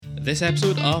This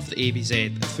episode of the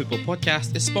ABZ Football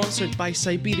Podcast is sponsored by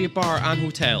Siberia Bar and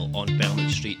Hotel on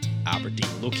Belmont Street, Aberdeen.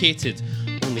 Located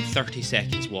only 30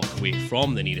 seconds walk away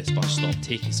from the nearest bus stop,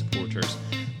 taking supporters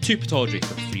to Pittodrie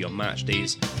for free on match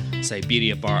days.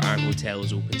 Siberia Bar and Hotel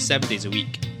is open 7 days a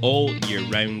week, all year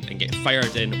round, and get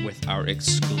fired in with our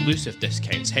exclusive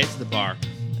discounts. Head to the bar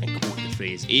and quote the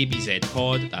phrase ABZ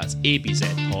Pod, that's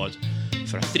ABZ Pod,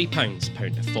 for a £3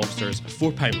 pint of Foster's,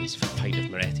 £4 for a pint of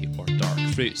Moretti or dark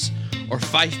fruits, or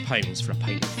 £5 for a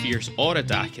pint of Fierce or a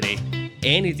daiquiri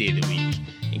any day of the week,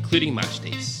 including match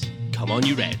days. Come on,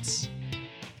 you Reds.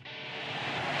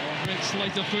 Red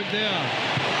slight of foot there.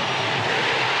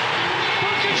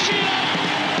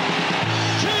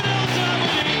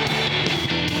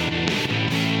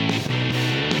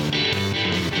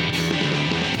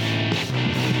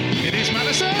 It is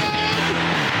Madison!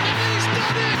 And he's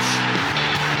done it!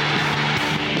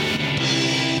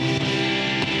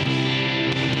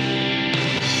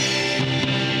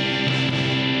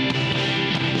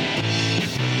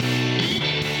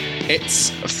 It's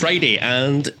Friday,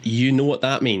 and you know what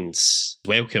that means.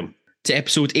 Welcome to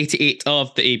episode 88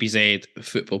 of the ABZ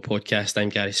Football Podcast. I'm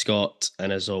Gary Scott,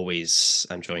 and as always,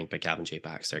 I'm joined by Gavin J.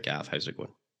 Baxter. Gav, how's it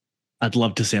going? I'd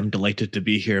love to say I'm delighted to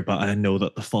be here, but I know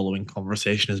that the following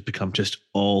conversation has become just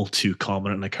all too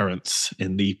common an occurrence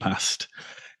in the past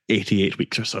 88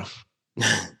 weeks or so.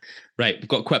 Right, we've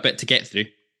got quite a bit to get through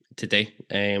today.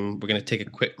 We're going to take a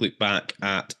quick look back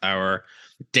at our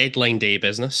deadline day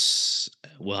business.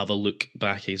 We'll have a look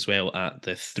back as well at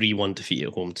the 3-1 defeat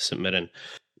at home to St Mirren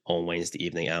on Wednesday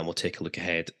evening, and we'll take a look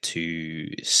ahead to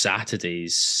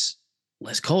Saturday's,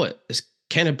 let's call it, it's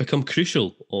kind of become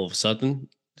crucial all of a sudden,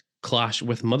 clash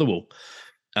with Motherwell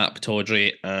at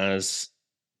Pittodrie as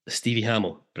Stevie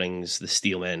Hamill brings the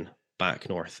Steelmen back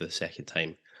north for the second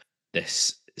time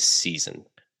this season.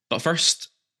 But first,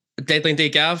 deadline day,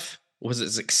 Gav, was it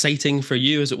as exciting for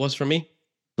you as it was for me?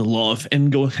 A lot of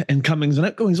incomings and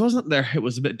outgoings, wasn't there? It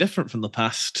was a bit different from the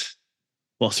past.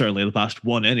 Well, certainly the past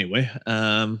one anyway.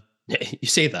 You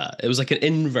say that. It was like an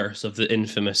inverse of the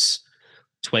infamous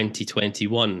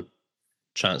 2021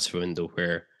 transfer window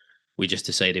where we just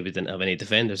decided we didn't have any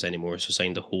defenders anymore, so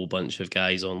signed a whole bunch of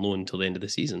guys on loan till the end of the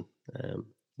season.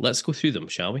 Let's go through them,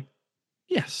 shall we?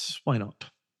 Yes, why not?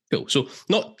 Cool. So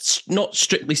not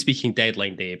strictly speaking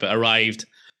deadline day, but arrived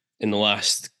in the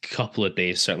last couple of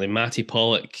days, certainly. Matty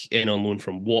Pollock in on loan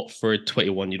from Watford,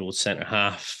 21-year-old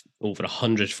centre-half, over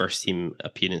 100 first-team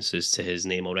appearances to his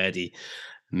name already,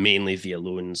 mainly via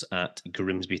loans at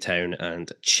Grimsby Town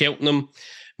and Cheltenham.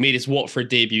 Made his Watford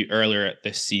debut earlier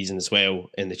this season as well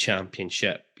in the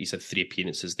Championship. He's had 3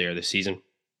 appearances there this season.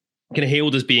 Kind of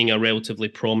hailed as being a relatively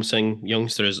promising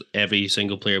youngster, as every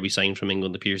single player we signed from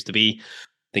England appears to be.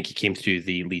 I think he came through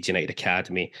the Leeds United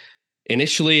Academy.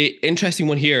 Initially, interesting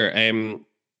one here. A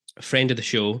friend of the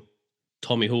show,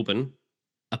 Tommy Hoban,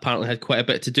 apparently had quite a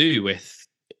bit to do with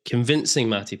convincing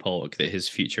Matty Pollock that his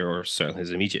future, or certainly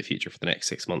his immediate future for the next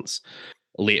 6 months,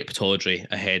 late at Pittodrie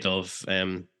ahead of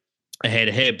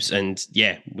Hibs. And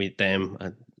yeah,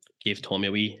 I gave Tommy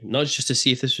a wee nudge just to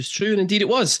see if this was true, and indeed it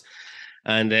was.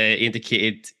 And he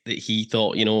indicated that he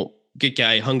thought, good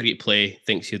guy, hungry to play,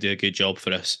 thinks he'll do a good job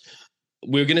for us.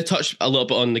 We're going to touch a little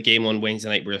bit on the game on Wednesday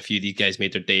night where a few of these guys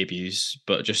made their debuts,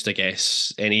 but just, I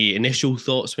guess, any initial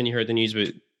thoughts when you heard the news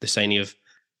about the signing of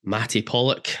Matty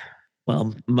Pollock?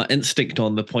 Well, my instinct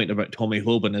on the point about Tommy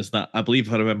Hoban is that, I believe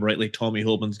if I remember rightly, Tommy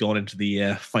Hoban's gone into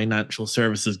the financial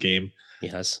services game. He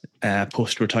has.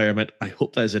 Post-retirement. I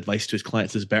hope that his advice to his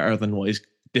clients is better than what he's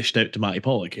dished out to Matty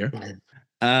Pollock here.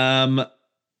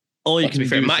 All you can be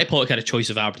fair, Matty Pollock had a choice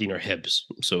of Aberdeen or Hibs,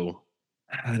 so...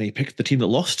 And he picked the team that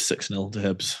lost 6-0 to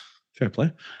Hibs. Fair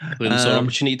play. Clearly saw an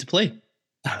opportunity to play.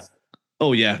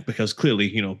 Oh, yeah, because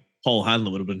clearly, Paul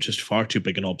Hanlon would have been just far too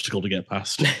big an obstacle to get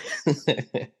past.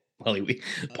 Well,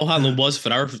 Paul Hanlon was for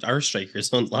our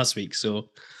strikers last week,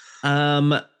 so...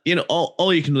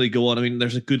 all you can really go on. I mean,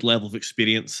 there's a good level of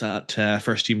experience at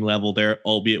first team level there,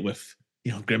 albeit with,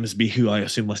 Grimsby, who I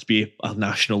assume must be a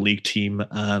National League team,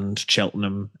 and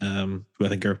Cheltenham, who I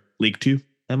think are League 2.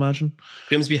 I imagine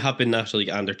Grimsby have been National League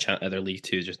and their League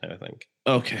 2 just now, I think.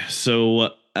 Okay, so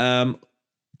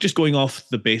just going off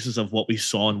the basis of what we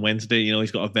saw on Wednesday,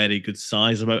 he's got a very good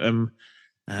size about him.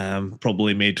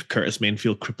 Probably made Curtis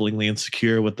Mainfield cripplingly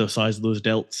insecure with the size of those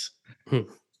delts.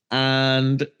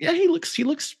 And yeah, he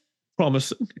looks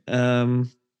promising.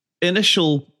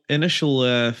 Initial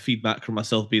feedback from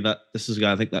myself be that this is a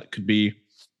guy I think that could be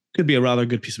a rather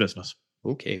good piece of business.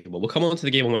 Okay, well, we'll come on to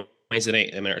the game on Wednesday night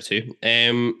in a minute or two.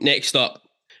 Next up,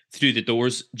 through the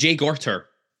doors, Jay Gorter.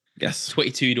 Yes.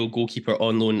 22-year-old goalkeeper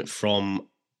on loan from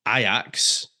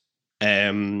Ajax.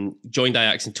 Joined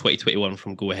Ajax in 2021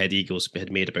 from Go Ahead Eagles, but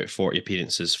had made about 40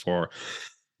 appearances for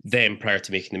them prior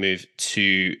to making the move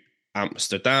to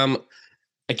Amsterdam.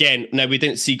 Again, now we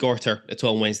didn't see Gorter at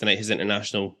all on Wednesday night. His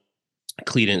international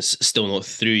clearance still not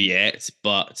through yet,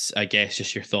 but I guess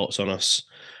just your thoughts on us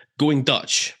going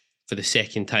Dutch for the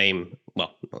second time.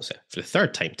 Well, not say for the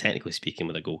third time, technically speaking,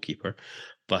 with a goalkeeper,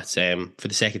 but for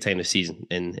the second time this season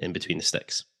in between the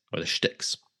sticks or the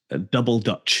sticks. Double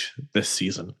Dutch this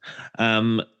season.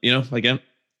 Again,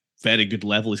 very good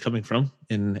level he's coming from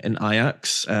in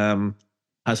Ajax.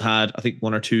 Has had, I think,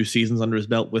 1 or 2 seasons under his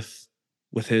belt with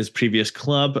his previous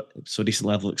club, so decent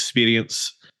level of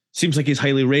experience. Seems like he's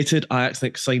highly rated. Ajax, I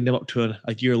think, signed him up to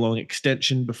a year-long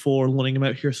extension before loaning him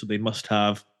out here, so they must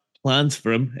have plans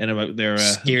for him in about their...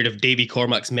 Scared of Davy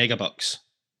Cormac's megabucks.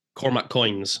 Cormac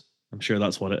coins. I'm sure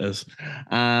that's what it is.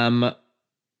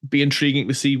 Be intriguing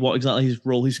to see what exactly his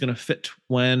role he's going to fit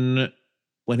when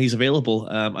he's available.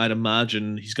 I'd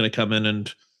imagine he's going to come in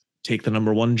and take the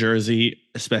number 1 jersey,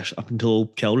 especially up until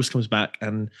Kelrus comes back.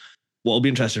 And what will be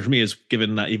interesting for me is,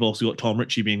 given that you've also got Tom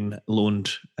Ritchie being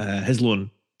loaned, his loan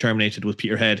terminated with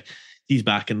Peterhead, he's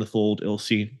back in the fold. It'll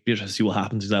be interesting to see what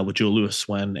happens with Joe Lewis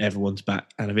when everyone's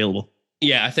back and available.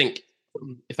 Yeah, I think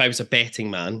if I was a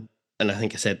betting man, and I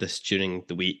think I said this during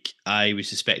the week, I would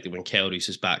suspect that when Kelrus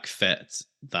is back fit,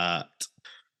 that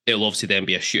it'll obviously then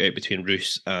be a shootout between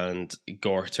Roos and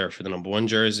Gorter for the number 1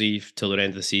 jersey till the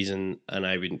end of the season, and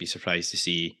I wouldn't be surprised to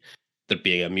see there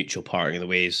being a mutual parting of the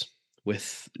ways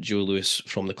with Joe Lewis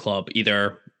from the club,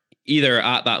 either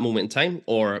at that moment in time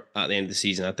or at the end of the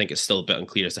season. I think it's still a bit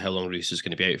unclear as to how long Roos is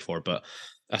going to be out for, but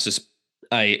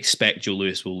I expect Joe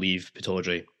Lewis will leave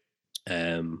Pittodrie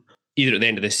either at the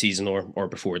end of this season or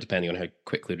before, depending on how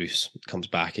quickly Roos comes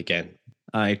back again.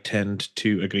 I tend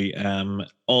to agree.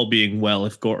 All being well,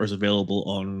 if Gorter's available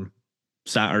on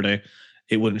Saturday,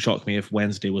 it wouldn't shock me if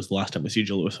Wednesday was the last time we see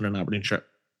Joe Lewis on an Aberdeen shirt.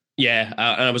 Yeah,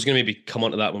 and I was going to maybe come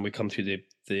on to that when we come through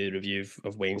the review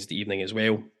of Wednesday evening as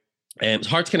well. It's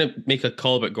hard to kind of make a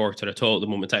call about Gorter at all at the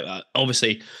moment.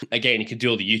 Obviously, again, you can do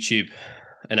all the YouTube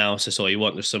analysis all you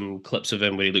want. There's some clips of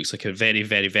him where he looks like a very,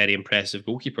 very, very impressive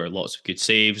goalkeeper. Lots of good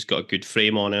saves, got a good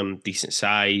frame on him, decent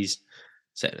size,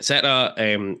 etc.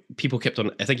 People kept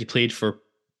on. I think he played for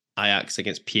Ajax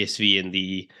against PSV in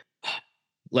the,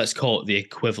 let's call it the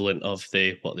equivalent of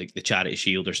the Charity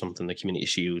Shield or something, the Community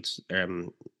Shield,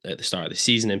 at the start of the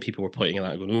season, and people were pointing at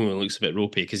that and going, "Oh, it looks a bit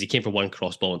ropey," because he came for one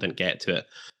cross ball and didn't get to it.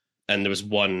 And there was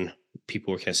one,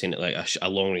 people were kind of saying that like a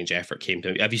long range effort came to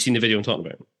him. Have you seen the video I'm talking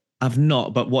about? I've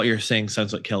not, but what you're saying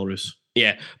sounds like Kelrus.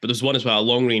 Yeah, but there's one as well. A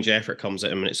long range effort comes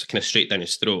at him and it's kind of straight down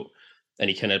his throat, and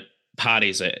he kind of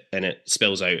parries it and it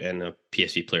spills out, and a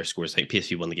PSV player scores. I think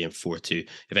PSV won the game 4-2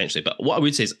 eventually. But what I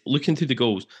would say is, looking through the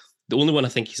goals, the only one I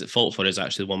think he's at fault for is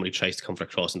actually the one where he tries to come for a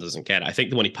cross and doesn't get it. I think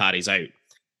the one he parries out,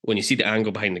 when you see the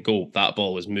angle behind the goal, that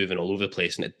ball is moving all over the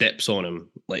place and it dips on him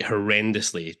like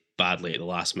horrendously badly at the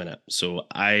last minute. So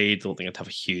I don't think I'd have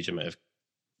a huge amount of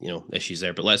issues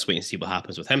there, but let's wait and see what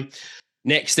happens with him.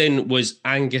 Next in was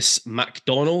Angus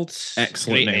MacDonald.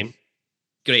 Excellent name.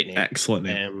 Great name. Excellent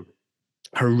name.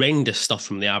 Horrendous stuff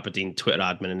from the Aberdeen Twitter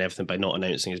admin and everything by not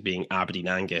announcing as being Aberdeen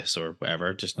Angus or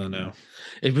whatever. Just I know.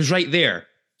 It was right there.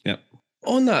 Yeah.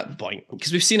 On that point,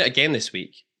 because we've seen it again this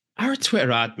week, our Twitter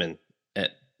admin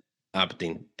at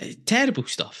Aberdeen, terrible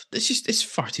stuff. It's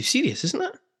far too serious, isn't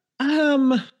it?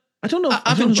 I don't know.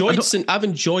 I've enjoyed the St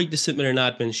Mirren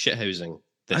admin shithousing.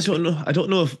 I don't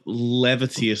know if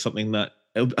levity is something that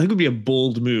I think it would be a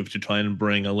bold move to try and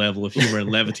bring a level of humor and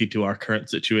levity to our current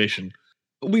situation.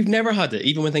 We've never had it,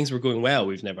 even when things were going well.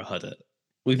 We've never had it.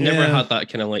 We've never had that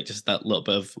kind of like just that little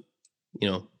bit of,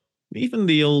 even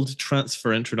the old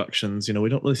transfer introductions. We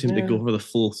don't really seem to go over the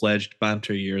full-fledged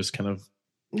banter years kind of.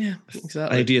 Yeah,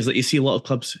 exactly. Ideas that you see a lot of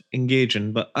clubs engage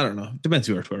in, but I don't know. Depends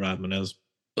who our Twitter admin is.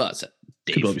 Well, that's it.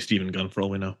 Dave. Could well be Stephen Gunn for all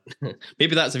we know.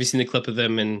 Maybe that's. Have you seen the clip of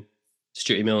them in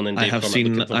Stuart Milne and Dave?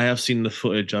 I have seen the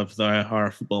footage of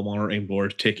our football monitoring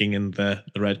board taking in the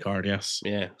red card. Yes.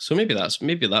 Yeah. So maybe that was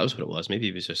what it was. Maybe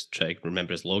he was just trying to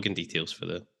remember his login details for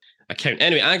the account.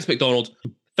 Anyway, Angus MacDonald,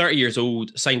 30 years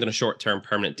old, signed on a short-term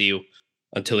permanent deal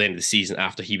until the end of the season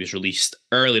after he was released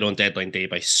earlier on deadline day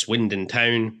by Swindon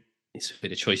Town. He's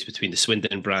made a choice between the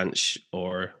Swindon branch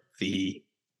or the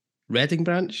Reading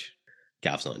branch.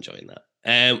 Gav's not enjoying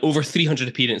that. Over 300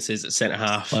 appearances at centre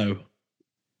half.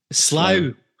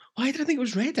 Slough. Why did I think it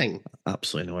was Reading?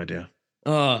 Absolutely no idea.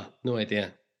 Oh, no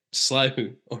idea. Slough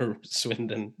or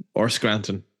Swindon. Or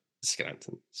Scranton.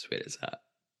 Scranton. Swear it's that.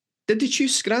 Did they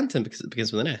choose Scranton because it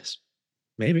begins with an S?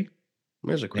 Maybe.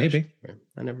 There's a question. Maybe.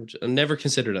 I never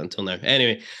considered it until now.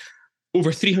 Anyway,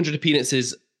 over 300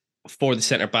 appearances for the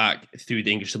centre back through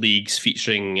the English leagues,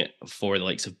 featuring for the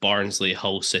likes of Barnsley,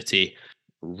 Hull City,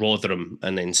 Rotherham,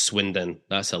 and then Swindon.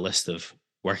 That's a list of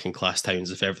working class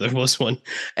towns if ever there was one.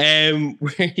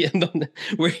 Where he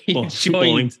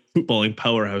joined footballing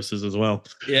powerhouses as well.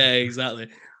 Yeah, exactly.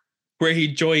 Where he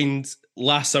joined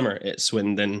last summer at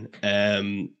Swindon.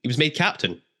 He was made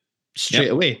captain straight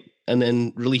away and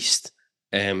then released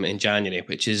in January,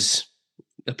 which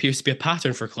appears to be a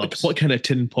pattern for clubs. What kind of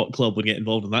tin pot club would get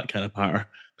involved in that kind of patter?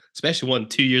 Especially one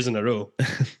 2 years in a row.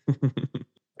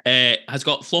 Has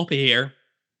got floppy hair.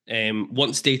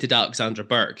 Once dated Alexandra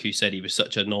Burke, who said he was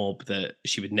such a knob that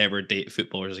she would never date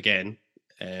footballers again.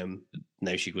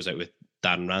 Now she goes out with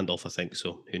Darren Randolph, I think,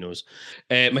 so who knows.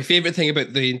 My favourite thing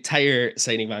about the entire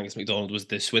signing of Angus MacDonald was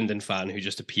the Swindon fan who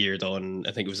just appeared on,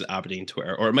 I think it was Aberdeen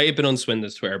Twitter, or it might have been on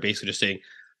Swindon's Twitter, basically just saying,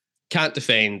 can't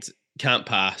defend, can't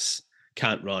pass,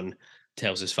 can't run,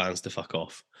 tells his fans to fuck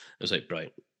off. I was like,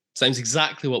 right, sounds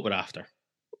exactly what we're after.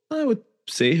 I would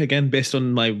say, again, based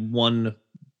on my one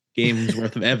game's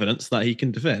worth of evidence, that he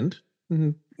can defend.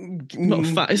 It's not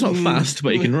fast,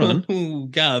 but he can run.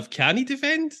 Gav, can he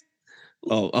defend?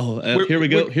 Here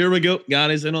we go.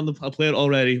 Gary's in on the player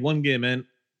already. One game in,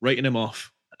 writing him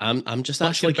off. I'm just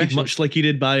much like he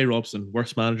did Barry Robson,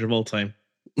 worst manager of all time.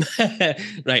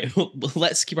 Right, well,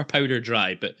 let's keep our powder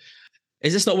dry. But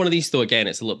is this not one of these though? Again,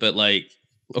 it's a little bit like,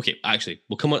 okay, actually,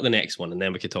 we'll come on to the next one, and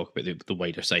then we could talk about the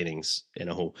wider signings in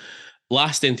a whole.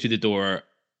 Last in through the door,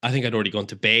 I think I'd already gone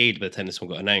to bed by the time this one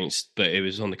got announced, but it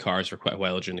was on the cards for quite a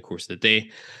while during the course of the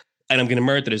day. And I'm going to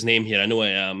murder his name here. I know I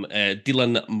am.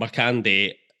 Dylan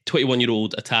Markande,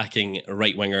 21-year-old attacking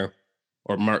right winger,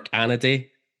 or Mark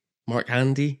Andy. I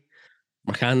don't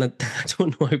know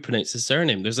how to pronounce his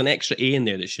surname. There's an extra A in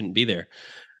there that shouldn't be there.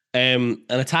 An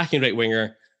attacking right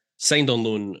winger, signed on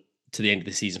loan to the end of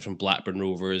the season from Blackburn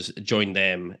Rovers, joined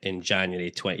them in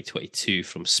January 2022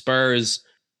 from Spurs.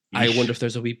 Yeesh. I wonder if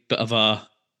there's a wee bit of a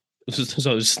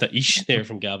ish there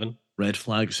from Gavin. Red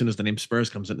flag as soon as the name Spurs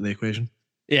comes into the equation.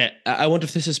 Yeah, I wonder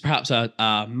if this is perhaps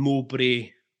a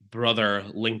Mowbray brother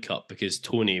link up, because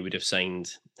Tony would have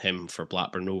signed him for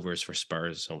Blackburn Rovers for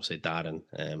Spurs. Obviously, Darren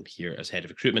here as head of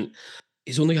recruitment.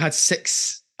 He's only had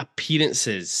 6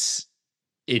 appearances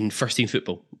in first team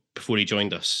football before he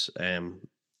joined us.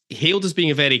 Hailed as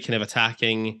being a very kind of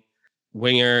attacking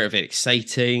winger, very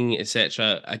exciting,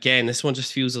 etc. Again, this one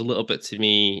just feels a little bit to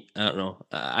me, I don't know.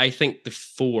 I think the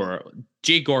 4,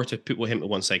 Jay Gorta put him to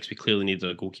one side because we clearly needed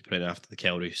a goalkeeper in after the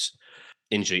Kelroos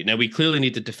injury. Now, we clearly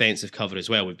needed defensive cover as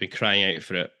well. We've been crying out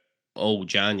for it all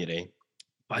January.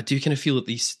 But I do kind of feel that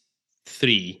these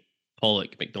 3,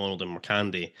 Pollock, McDonald and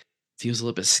Markande, feels a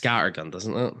little bit scattergun,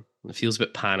 doesn't it? It feels a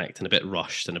bit panicked and a bit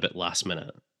rushed and a bit last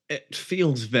minute. It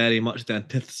feels very much the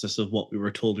antithesis of what we were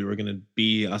told we were going to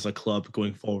be as a club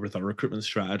going forward with our recruitment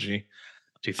strategy.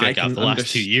 Do you think the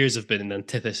last 2 years have been an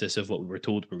antithesis of what we were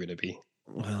told we were going to be?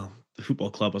 Well, the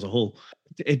football club as a whole.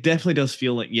 It definitely does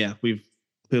feel like, we've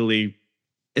clearly...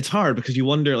 It's hard because you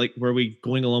wonder, like, were we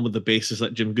going along with the basis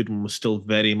that Jim Goodwin was still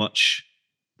very much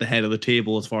the head of the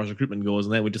table as far as recruitment goes,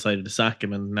 and then we decided to sack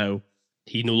him, and now...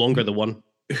 He's no longer the one.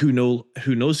 Who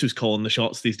knows who's calling the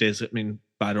shots these days? I mean,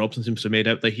 Barry Robson seems to have made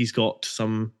out that he's got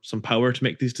some power to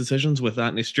make these decisions with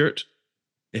Anthony Stewart.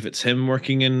 If it's him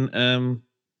working in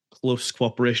close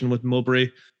cooperation with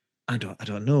Mowbray, I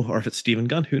don't know. Or if it's Stephen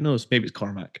Gunn, who knows? Maybe it's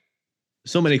Cormac.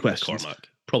 So many questions. Cormac,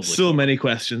 probably. So Cormac. Many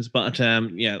questions. But I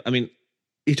mean,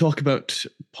 you talk about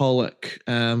Pollock,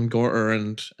 Gorter,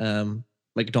 and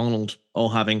McDonald all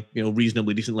having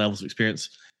reasonably decent levels of experience.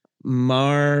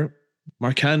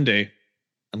 Markande,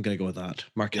 I'm going to go with that.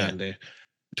 Markande,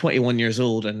 21 years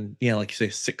old, and like you say,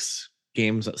 6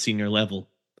 games at senior level.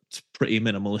 It's pretty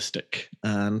minimalistic,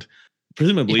 and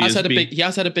presumably he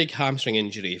has had a big hamstring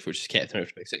injury, which has kept him out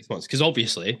for about 6 months. Because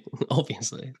obviously,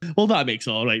 well, that makes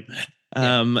all right.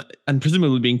 And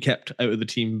presumably being kept out of the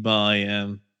team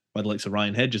by the likes of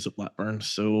Ryan Hedges at Blackburn.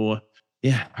 So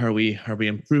are we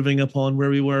improving upon where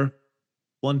we were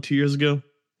 1-2 years ago?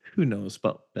 Who knows?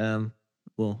 But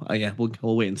we'll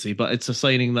wait and see. But it's a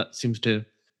signing that seems to,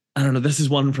 I don't know, this is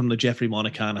one from the Jeffrey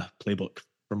Monicana playbook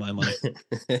for my money.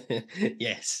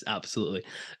 Yes, absolutely.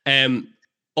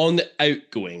 On the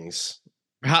outgoings,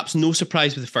 perhaps no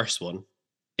surprise with the first one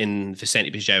in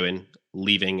Vicente Bajauin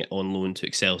leaving on loan to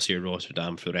Excelsior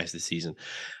Rotterdam for the rest of the season.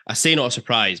 I say not a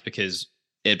surprise because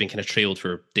it had been kind of trailed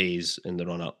for days in the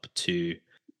run-up to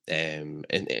in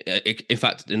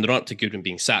fact, in the run-up to Goodwin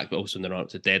being sacked, but also in the run-up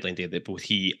to deadline day, that both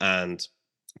he and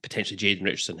potentially Jaden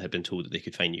Richardson had been told that they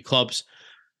could find new clubs.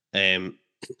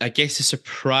 I guess the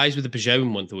surprise with the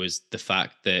Bajauin one, though, is the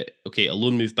fact that, okay, a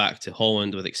loan move back to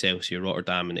Holland with Excelsior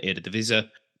Rotterdam and Eredivisie,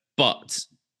 but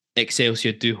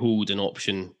Excelsior do hold an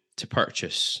option to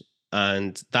purchase.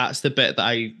 And that's the bit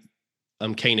that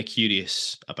I'm kind of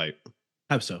curious about.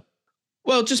 How so?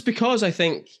 Well, just because I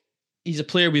think he's a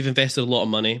player we've invested a lot of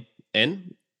money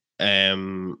in.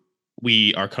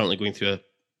 We are currently going through a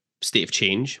state of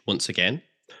change once again.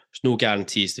 There's no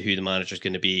guarantee as to who the manager is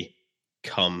going to be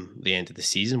come the end of the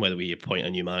season, whether we appoint a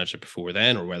new manager before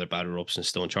then or whether Barry Robson is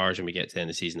still in charge and we get to the end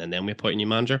of the season and then we appoint a new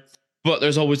manager. But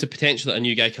there's always the potential that a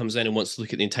new guy comes in and wants to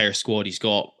look at the entire squad he's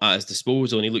got at his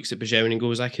disposal, and he looks at Bajau and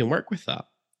goes, I can work with that.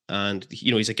 And,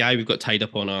 he's a guy we've got tied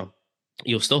up on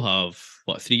he'll still have,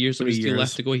 3 years of his deal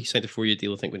left to go. He signed a 4-year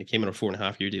deal, I think, when he came in, or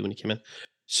 4.5-year deal when he came in.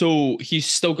 So he's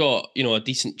still got, a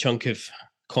decent chunk of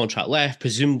contract left.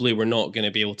 Presumably, we're not going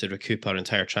to be able to recoup our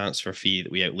entire transfer fee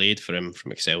that we outlaid for him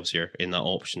from Excelsior in that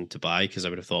option to buy, because I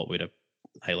would have thought we'd have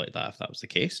highlighted that if that was the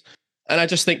case. And I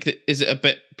just think that, is it a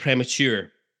bit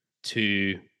premature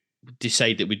to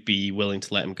decide that we'd be willing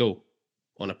to let him go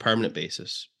on a permanent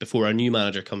basis before a new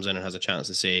manager comes in and has a chance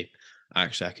to say,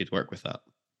 actually, I could work with that?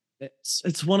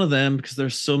 It's one of them, because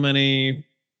there's so many,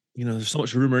 there's so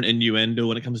much rumor and innuendo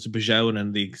when it comes to Bajau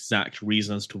and the exact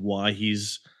reason as to why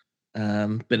he's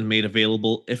been made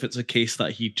available. If it's a case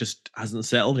that he just hasn't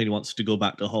settled and he wants to go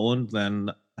back to Holland, then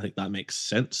I think that makes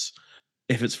sense.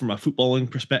 If it's from a footballing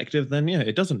perspective, then yeah,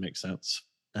 it doesn't make sense.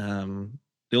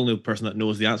 The only person that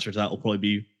knows the answer to that will probably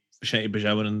be Vicente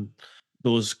Bajau and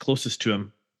those closest to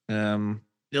him.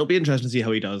 It'll be interesting to see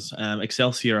how he does.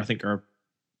 Excelsior, I think, are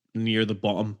near the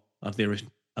bottom of the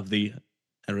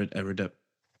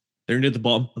they're near the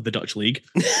bottom of the Dutch league.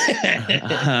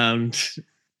 And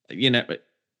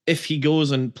if he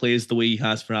goes and plays the way he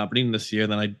has for Aberdeen this year,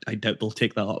 then I doubt they'll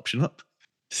take that option up.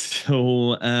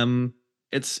 So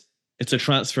it's a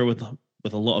transfer with a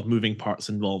lot of moving parts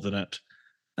involved in it,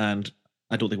 and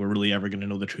I don't think we're really ever going to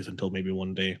know the truth until maybe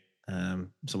one day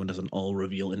someone does an all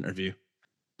reveal interview.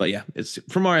 But yeah, it's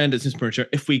from our end, it's just premature.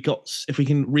 If we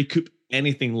can recoup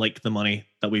anything like the money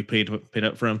that we paid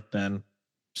out for him, then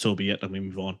so be it, and we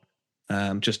move on.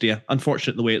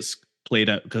 Unfortunate the way it's played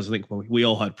out, because I think we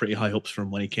all had pretty high hopes for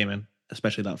him when he came in,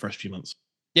 especially that first few months.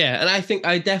 Yeah, and I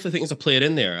definitely think there's a player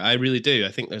in there. I really do.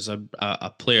 I think there's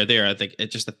a player there. I think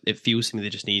it feels to me they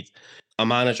just need a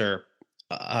manager,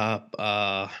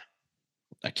 a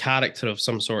character of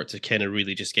some sort to kind of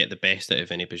really just get the best out of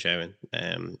Vinny Bajau,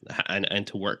 and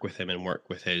to work with him and work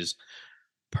with his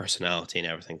personality and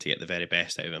everything to get the very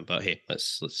best out of him. But hey,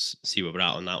 let's see where we're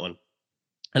at on that one.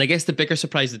 And I guess the bigger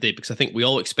surprise of the day, because I think we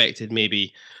all expected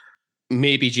maybe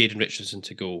Jayden Richardson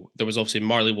to go. There was obviously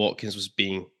Marley Watkins was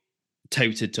being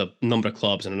touted to a number of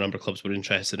clubs, and a number of clubs were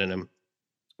interested in him.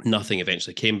 Nothing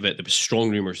eventually came of it. There was strong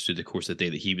rumours through the course of the day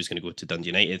that he was going to go to Dundee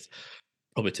United,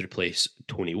 probably to replace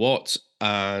Tony Watt,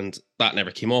 and that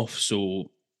never came off.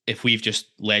 So if we've just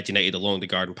led United along the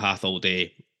garden path all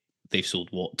day, they've sold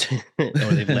Watt,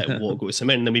 or they've let Watt go to some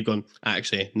in, and then we've gone,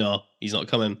 actually, no, he's not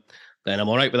coming. Then I'm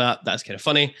all right with that. That's kind of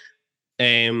funny.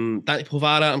 Danny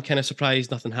Povara, I'm kind of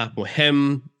surprised nothing happened with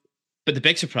him. But the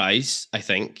big surprise, I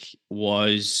think,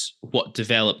 was what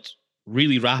developed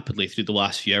really rapidly through the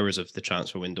last few hours of the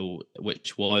transfer window,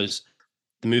 which was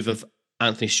the move of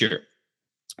Anthony Stewart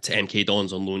to MK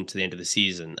Dons on loan to the end of the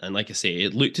season. And like I say,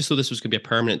 it looked as though this was going to be a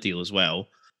permanent deal as well.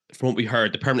 From what we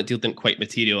heard, the permanent deal didn't quite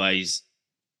materialise.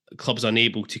 Clubs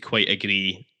unable to quite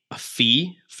agree a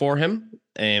fee for him.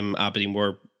 Aberdeen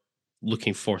were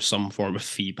looking for some form of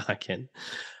fee back in.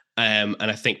 And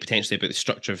I think potentially about the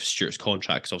structure of Stewart's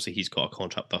contract, because obviously he's got a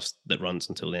contract that runs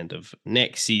until the end of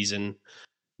next season.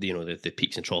 The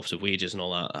peaks and troughs of wages and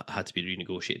all that had to be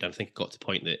renegotiated. And I think it got to the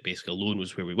point that basically a loan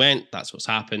was where we went. That's what's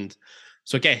happened.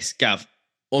 So I guess, Gav,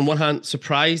 on one hand,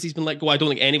 surprised he's been let go. I don't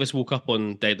think any of us woke up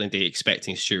on deadline day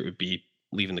expecting Stewart would be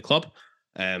leaving the club.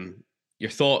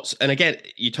 Your thoughts? And again,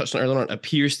 you touched on it earlier on, it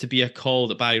appears to be a call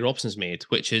that Barry Robson's made,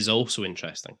 which is also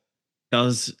interesting.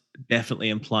 Does definitely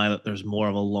imply that there's more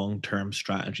of a long-term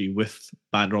strategy with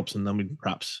Barry Robson than we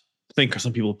perhaps think, or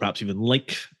some people perhaps even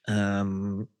like.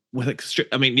 With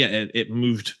it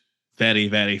moved very,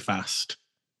 very fast.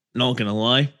 Not gonna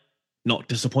lie, not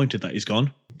disappointed that he's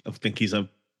gone. I think he's a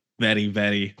very,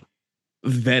 very,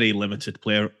 very limited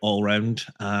player all round,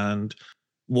 and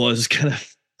was kind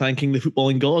of thanking the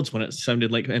footballing gods when it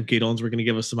sounded like MK Dons were going to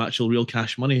give us some actual real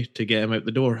cash money to get him out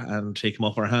the door and take him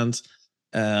off our hands.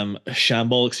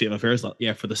 Shambolic state of affairs that,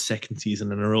 yeah, for the second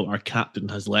season in a row, our captain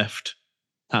has left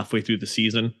halfway through the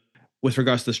season. With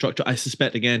regards to the structure, I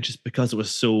suspect, again, just because it was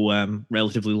so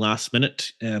relatively last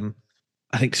minute,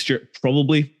 I think Stewart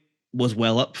probably was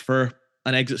well up for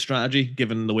an exit strategy,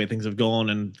 given the way things have gone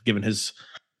and given his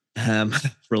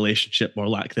relationship or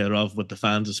lack thereof with the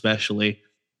fans especially.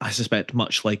 I suspect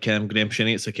much like Graham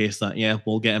Shinney, it's a case that, yeah,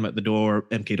 we'll get him at the door.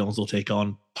 MK Dons will take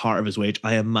on part of his wage.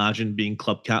 I imagine being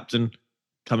club captain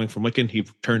coming from Wigan, he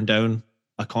turned down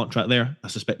a contract there. I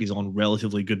suspect he's on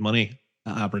relatively good money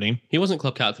at Aberdeen. He wasn't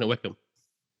club captain at Wycombe.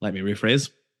 Let me rephrase.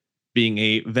 Being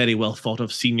a very well thought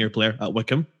of senior player at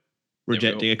Wycombe,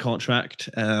 rejecting a contract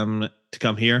to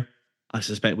come here, I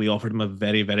suspect we offered him a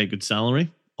very, very good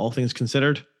salary, all things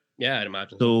considered. Yeah, I'd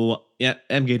imagine. So, yeah,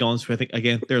 MK Dons, who I think,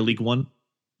 again, they're League One.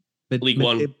 Bottom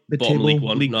League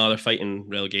One. No, they're fighting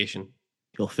relegation.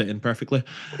 He'll fit in perfectly.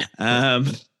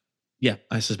 Yeah,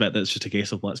 I suspect that it's just a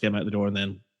case of let's get him out the door, and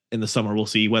then in the summer we'll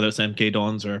see whether it's MK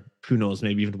Dons or who knows,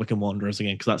 maybe even Wycombe Wanderers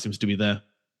again, because that seems to be the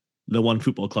one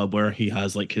football club where he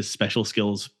has like his special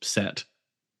skills set.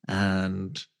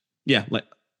 And yeah, like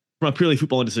from a purely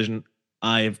footballing decision,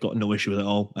 I've got no issue with it at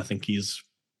all. I think he's,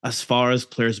 as far as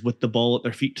players with the ball at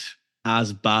their feet,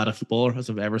 as bad a footballer as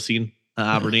I've ever seen at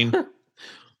Aberdeen.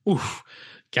 Oof,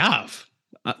 Gav.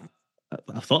 I've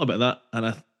thought about that,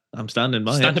 and I'm standing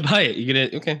by it. You're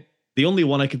gonna okay. The only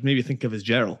one I could maybe think of is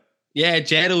Gerald. Yeah,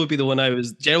 Gerald would be the one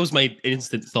Gerald's my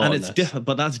instant thought. And it's different,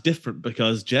 but that's different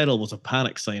because Gerald was a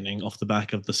panic signing off the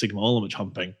back of the Sigma Olomouc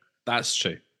humping. That's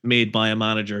true. Made by a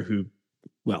manager who,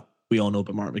 well, we all know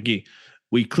about Mark McGee.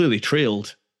 We clearly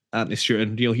trailed Anthony Stewart,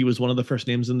 and he was one of the first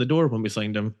names in the door when we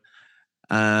signed him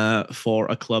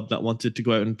for a club that wanted to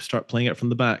go out and start playing it from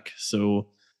the back. So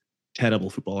terrible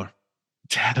footballer.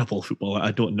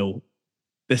 I don't know.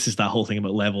 This is that whole thing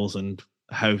about levels and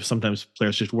how sometimes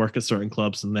players just work at certain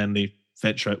clubs and then they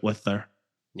venture out with and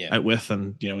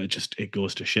it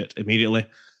goes to shit immediately.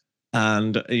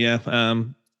 And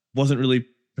wasn't really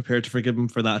prepared to forgive him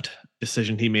for that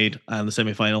decision he made in the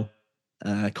semi-final.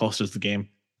 Cost us the game,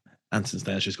 and since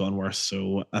then it's just gone worse.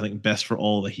 So I think best for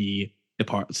all that he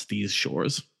departs these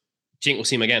shores. Do you think we'll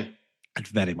see him again? I'd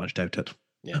very much doubt it.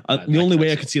 Yeah, the only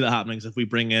way I could see that happening is if we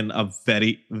bring in a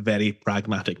very, very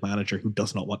pragmatic manager who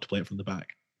does not want to play it from the back.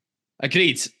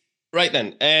 Agreed. Right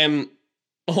then.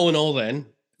 All in all then,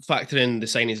 factor in the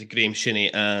signings of Graham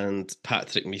Shinney and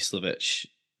Patrick Mislovic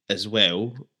as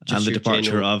well. And the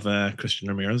departure of Christian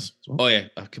Ramirez as well. Oh yeah,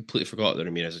 I completely forgot that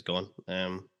Ramirez is gone.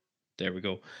 There we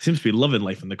go. Seems to be loving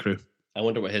life in the crew. I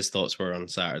wonder what his thoughts were on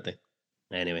Saturday.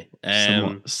 Anyway.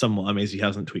 Somewhat amazed he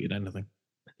hasn't tweeted anything.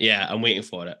 Yeah, I'm waiting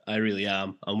for it. I really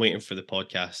am. I'm waiting for the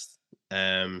podcast.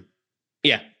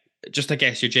 Just I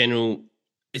guess your general...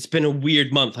 It's been a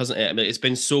weird month, hasn't it? I mean, it's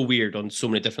been so weird on so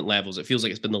many different levels. It feels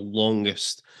like it's been the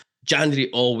longest.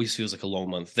 January always feels like a long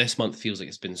month. This month feels like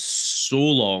it's been so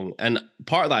long. And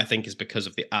part of that, I think, is because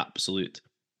of the absolute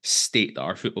state that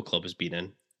our football club has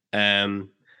been in.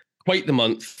 Quite the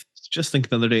month. Just thinking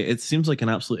the other day, it seems like an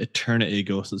absolute eternity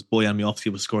ago since Bojan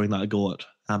Miovski was scoring that goal at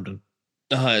Hampden.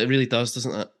 It really does,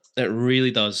 doesn't it? It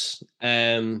really does.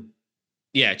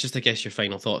 Just I guess your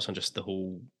final thoughts on just the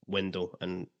whole window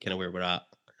and kind of where we're at.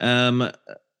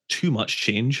 Too much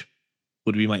change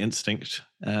would be my instinct.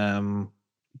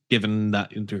 Given that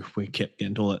we kept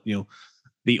getting told that,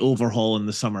 the overhaul in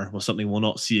the summer was something we'll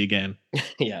not see again.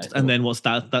 Yeah. And then what's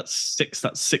that? That's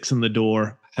six in the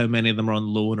door. How many of them are on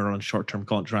loan or on short-term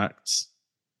contracts?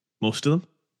 Most of them?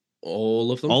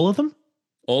 All of them? All of them?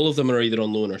 All of them are either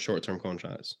on loan or short-term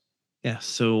contracts. Yeah.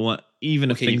 So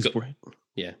even if things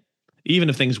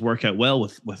work out well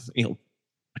with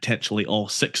potentially all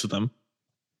six of them,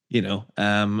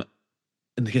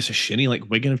 in the case of Shinney, like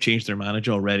Wigan have changed their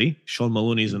manager already. Sean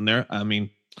Maloney's in there. I mean,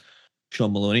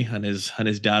 Sean Maloney and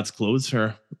his dad's clothes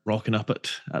are rocking up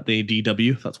at the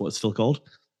DW. That's what it's still called.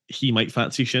 He might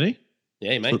fancy Shinney.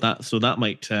 Yeah, he might. So that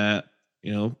might put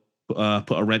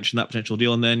a wrench in that potential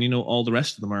deal. And then all the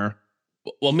rest of them are.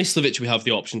 Well, Mislovic we have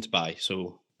the option to buy.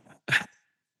 So,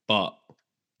 but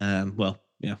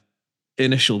yeah.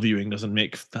 Initial viewing doesn't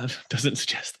suggest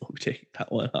that we'll be taking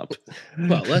that one up.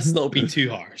 Well, let's not be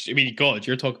too harsh. I mean, God,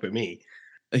 you're talking about me.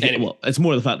 Anyway. Well, it's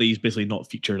more the fact that he's basically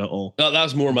not featured at all.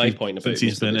 That's more my point about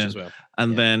he's been in as well.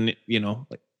 And then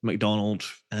like McDonald,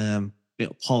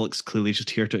 Pollock's clearly just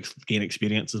here to gain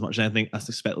experience as much as anything. I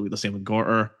suspect it'll be the same with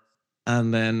Gorter.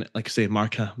 And then, like I say,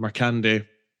 Markande.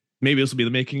 Maybe this will be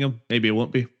the making of him. Maybe it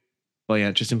won't be. But yeah,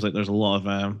 it just seems like there's a lot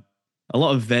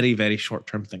of very, very short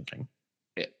term thinking.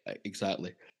 Yeah,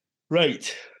 exactly.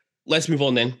 Right. Let's move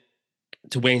on then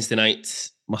to Wednesday night.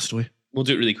 Must we? We'll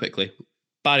do it really quickly.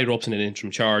 Barry Robson in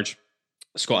interim charge,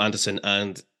 Scott Anderson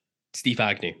and Steve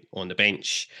Agnew on the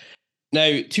bench.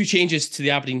 Now, 2 changes to the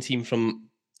Aberdeen team from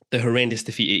the horrendous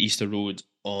defeat at Easter Road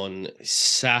on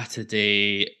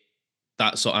Saturday.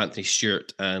 That saw Anthony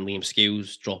Stewart and Liam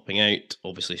Scales dropping out.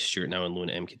 Obviously, Stewart now on loan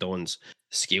at MK Dons.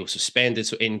 Scales suspended,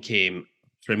 so in came,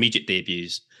 for immediate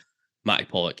debuts, Matty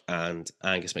Pollock and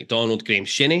Angus MacDonald. Graham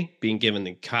Shinney being given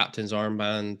the captain's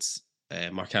armband.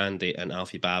 Mark Andy and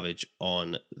Alfie Babbage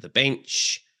on the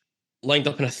bench. Lined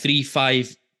up in a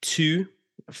 3-5-2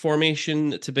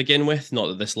 formation to begin with. Not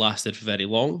that this lasted for very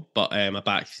long, but a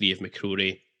back three of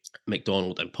McCrory,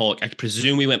 MacDonald, and Pollock. I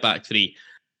presume we went back three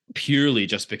purely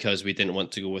just because we didn't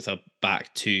want to go with a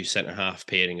back two centre-half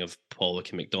pairing of Pollock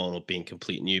and MacDonald being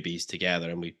complete newbies together,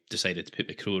 and we decided to put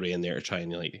McCrory in there to try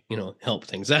and help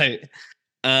things out.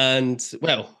 And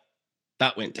well,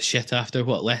 that went to shit after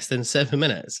less than 7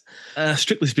 minutes.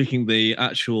 Strictly speaking, the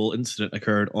actual incident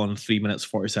occurred on 3 minutes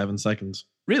 47 seconds.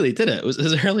 Really, did it? It was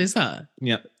as early as that?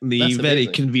 Yeah, the very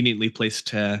conveniently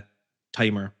placed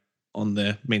timer on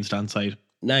the main stand side.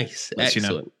 Nice,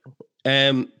 excellent.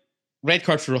 Red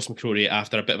card for Ross McCrory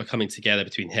after a bit of a coming together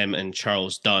between him and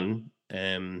Charles Dunn.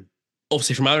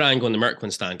 Obviously, from our angle on the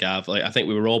Merkwin stand, Gav, I think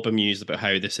we were all bemused about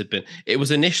how this had been. It was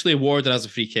initially awarded as a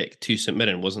free kick to St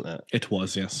Mirren, wasn't it? It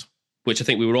was, yes. Which I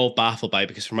think we were all baffled by,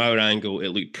 because from our angle, it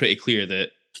looked pretty clear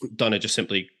that Dunn had just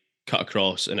simply cut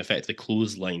across and effectively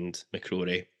clotheslined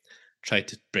McCrory, tried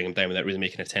to bring him down without really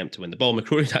making an attempt to win the ball.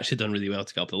 McCrory had actually done really well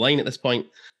to get up the line at this point.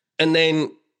 And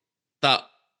then that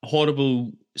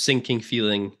horrible sinking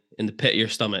feeling in the pit of your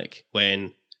stomach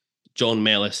when John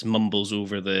Mellis mumbles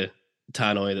over the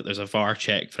tannoy that there's a VAR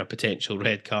check for a potential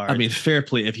red card. I mean, fair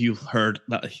play if you heard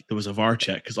that there was a VAR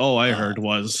check, because all I heard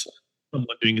was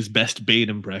someone doing his best Bane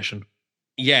impression.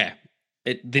 Yeah,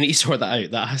 they need to sort that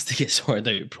out. That has to get sorted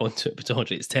out. Pronto,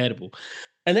 it's terrible.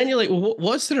 And then you're like, well,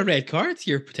 what's there a red card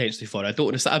here potentially for? I don't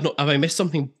understand. Have I missed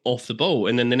something off the ball?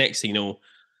 And then the next thing you know,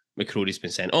 McCrory's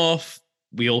been sent off.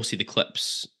 We all see the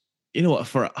clips. You know what?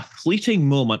 For a fleeting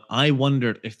moment, I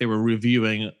wondered if they were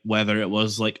reviewing whether it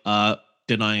was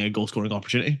denying a goal scoring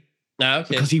opportunity. Okay.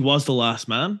 Because he was the last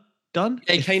man done.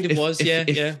 It kind of was, yeah.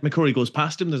 If McCrory goes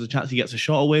past him, there's a chance he gets a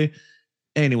shot away.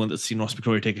 Anyone that's seen Ross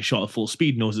McCrory take a shot at full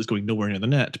speed knows it's going nowhere near the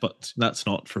net, but that's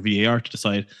not for VAR to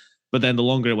decide. But then the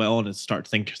longer it went on, it started to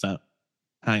think that,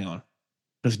 hang on,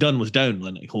 because Dunn was down,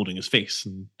 holding his face,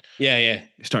 and you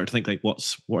started to think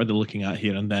what are they looking at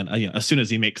here? And then as soon as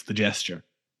he makes the gesture,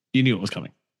 you knew it was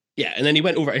coming. Yeah, and then he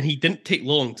went over, and he didn't take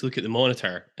long to look at the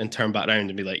monitor and turn back around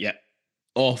and be like, "Yeah,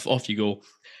 off you go."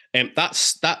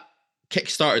 That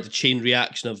kick-started the chain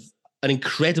reaction of an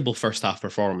incredible first half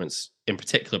performance, in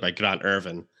particular by Grant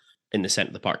Irvin in the centre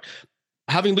of the park.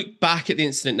 Having looked back at the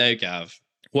incident now, Gav,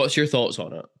 what's your thoughts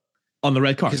on it? On the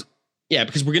red card?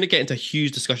 Because we're going to get into a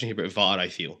huge discussion here about VAR, I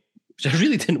feel, which I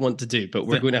really didn't want to do, but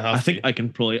we're going to have I think I can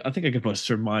probably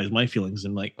surmise my feelings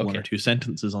in one or two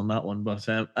sentences on that one. But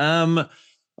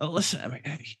listen,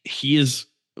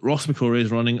 Ross McCrory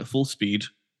is running at full speed.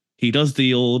 He does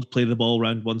the old play the ball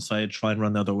around one side, try and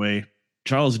run the other way.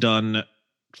 Charles Dunn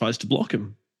tries to block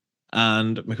him,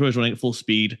 and McCrory's running at full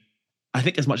speed. I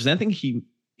think as much as anything,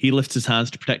 he lifts his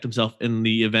hands to protect himself in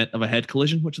the event of a head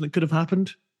collision, which I think could have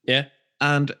happened. Yeah.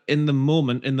 And in the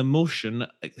motion,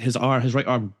 his right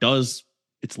arm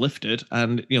it's lifted,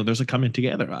 and there's a coming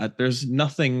together. There's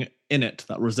nothing in it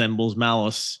that resembles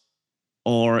malice,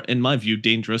 or in my view,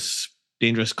 dangerous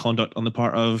conduct on the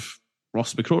part of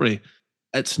Ross McCrory.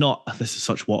 It's not, this is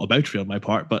such whataboutery on my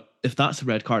part, but if that's a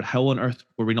red card, how on earth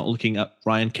were we not looking at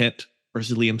Ryan Kent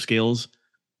versus Liam Scales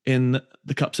in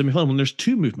the Cup semi-final when there's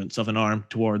two movements of an arm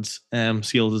towards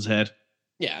Scales' head?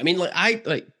 Yeah, I mean,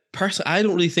 personally, I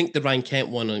don't really think the Ryan Kent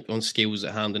one on Scales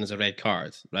at Hampden is a red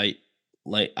card, right?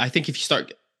 I think if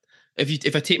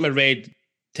I take my red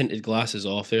tinted glasses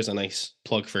off, there's a nice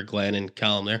plug for Glenn and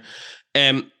Callum there.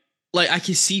 I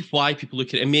can see why people look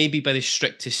at it, and maybe by the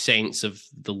strictest sense of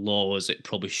the laws, it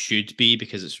probably should be,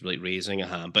 because it's raising a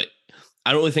hand. But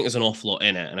I don't really think there's an awful lot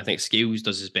in it, and I think Scales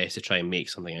does his best to try and make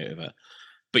something out of it.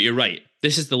 But you're right.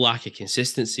 This is the lack of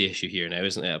consistency issue here now,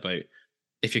 isn't it? About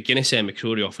if you're going to send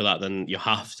McCrory off for that, then you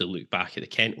have to look back at the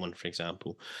Kent one, for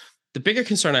example. The bigger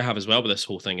concern I have as well with this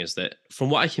whole thing is that from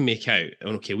what I can make out,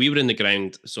 and okay, we were in the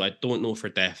ground, so I don't know for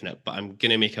definite, but I'm going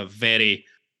to make a very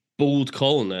bold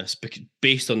call on this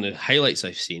based on the highlights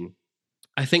I've seen.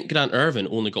 I think Grant Irvin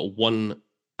only got one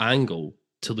angle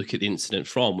to look at the incident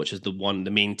from, which is the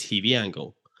main TV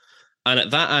angle. And at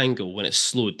that angle, when it's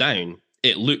slowed down,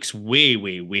 it looks way,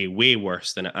 way, way, way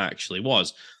worse than it actually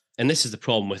was. And this is the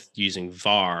problem with using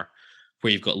VAR,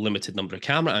 where you've got a limited number of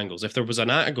camera angles. If there was an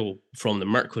angle from the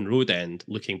Merkwin Road end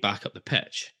looking back up the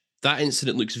pitch, that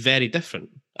incident looks very different.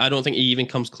 I don't think he even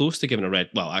comes close to giving a red.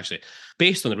 Well, actually,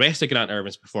 based on the rest of Grant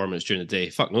Irvin's performance during the day,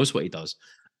 fuck knows what he does.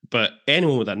 But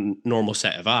anyone with a normal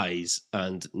set of eyes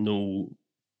and no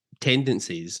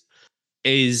tendencies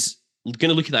is going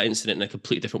to look at that incident in a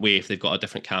completely different way if they've got a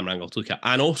different camera angle to look at.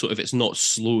 And also if it's not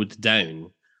slowed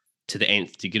down to the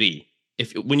nth degree.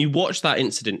 when you watch that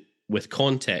incident with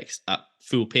context at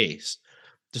full pace,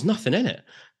 there's nothing in it.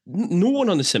 No one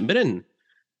on the St Mirren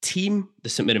team, the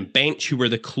St Mirren bench, who were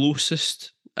the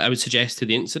closest, I would suggest, to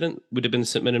the incident, would have been the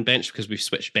St Mirren bench, because we've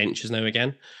switched benches now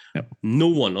again. Yep. No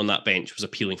one on that bench was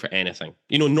appealing for anything.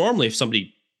 You know, normally if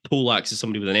somebody poleaxes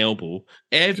somebody with an elbow,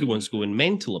 everyone's going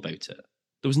mental about it.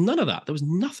 There was none of that. There was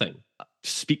nothing.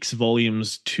 Speaks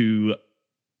volumes to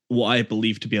what I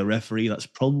believe to be a referee that's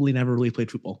probably never really played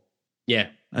football. Yeah.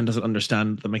 And doesn't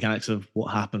understand the mechanics of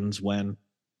what happens when,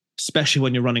 especially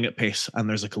when you're running at pace and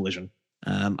there's a collision.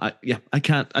 I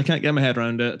can't get my head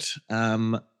around it.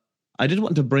 I did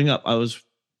want to bring up,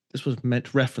 this was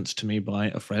meant reference to me by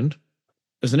a friend.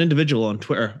 There's an individual on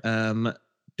Twitter. I'm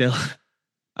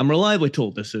reliably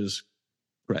told this is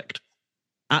correct.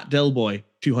 At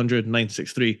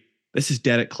Delboy200963. This is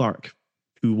Derek Clark,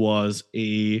 who was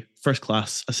a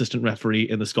first-class assistant referee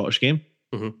in the Scottish game.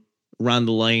 Mm-hmm. Ran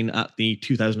the line at the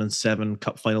 2007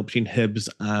 Cup final between Hibs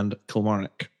and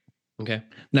Kilmarnock. Okay.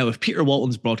 Now, if Peter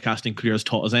Walton's broadcasting career has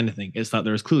taught us anything, it's that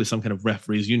there is clearly some kind of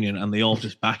referees union and they all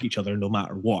just back each other no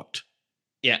matter what.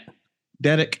 Yeah.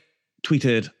 Derek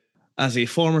tweeted, as a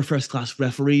former first-class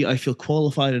referee, I feel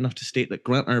qualified enough to state that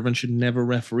Grant Irvin should never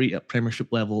referee at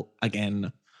Premiership level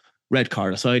again. Red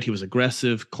card aside, he was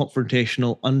aggressive,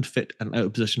 confrontational, unfit, and out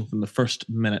of position from the first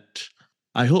minute.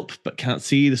 I hope, but can't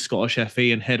see, the Scottish FA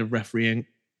and head of refereeing,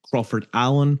 Crawford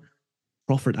Allen.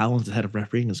 Crawford Allen's the head of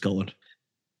refereeing in Scotland.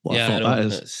 What a thought that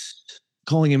is.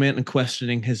 Calling him in and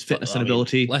questioning his fitness and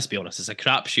ability. Let's be honest, it's a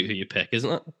crapshoot who you pick,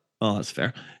 isn't it? Oh, that's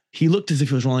fair. He looked as if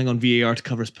he was relying on VAR to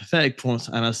cover his pathetic performance,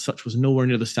 and as such was nowhere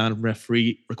near the standard of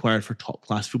referee required for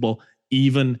top-class football,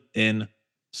 even in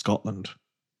Scotland.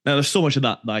 Now, there's so much of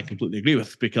that I completely agree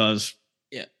with, because,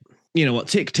 you know what,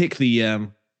 take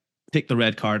the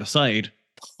red card aside,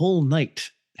 the whole night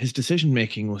his decision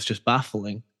making was just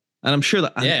baffling, and I'm sure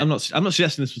that I'm not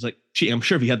suggesting this was like cheating. I'm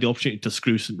sure if he had the opportunity to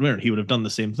screw St Mirren, he would have done the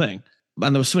same thing.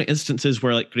 And there were so many instances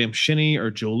where, like, Graham Shinney or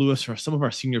Joe Lewis or some of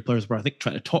our senior players were, I think,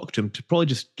 trying to talk to him to probably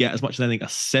just get as much as anything a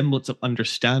semblance of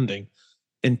understanding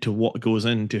into what goes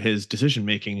into his decision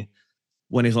making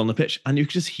when he's on the pitch. And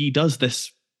he does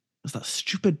this. It's that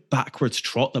stupid backwards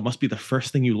trot that must be the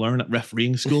first thing you learn at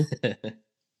refereeing school,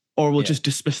 or we'll just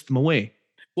dismiss them away.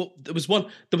 Well, there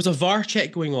was a VAR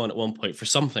check going on at one point for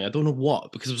something. I don't know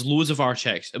what, because there was loads of VAR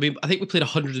checks. I mean, I think we played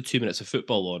 102 minutes of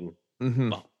football on.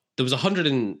 Mm-hmm. Well, there was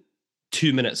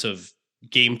 102 minutes of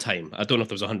game time. I don't know if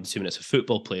there was 102 minutes of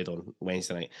football played on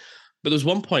Wednesday night, but there was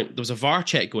one point, there was a VAR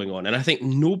check going on, and I think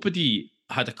nobody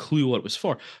had a clue what it was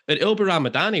for. But Ilber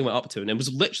Ramadani went up to him and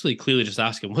was literally clearly just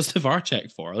asking, what's the VAR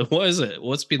check for? Like, what is it?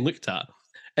 What's being looked at?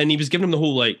 And he was giving him the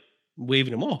whole, like,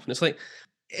 waving him off. And it's like,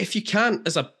 if you can't,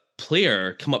 as a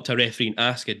player, come up to a referee and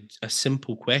ask a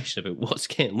simple question about what's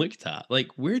getting looked at, like,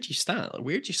 where do you stand?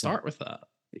 Where do you start with that?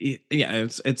 Yeah,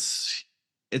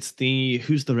 it's the,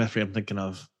 who's the referee I'm thinking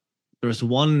of? There's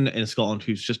one in Scotland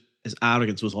who's just, his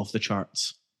arrogance was off the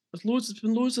charts. There's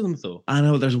been loads of them, though. I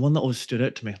know, there's one that always stood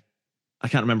out to me. I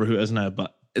can't remember who it is now,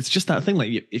 but it's just that thing.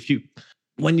 Like,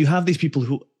 when you have these people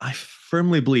who I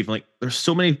firmly believe, like, there's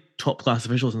so many top class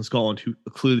officials in Scotland who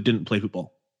clearly didn't play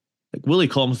football. Like, Willie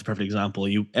Collins is the perfect example.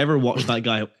 You ever watch that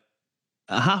guy at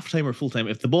half time or full time,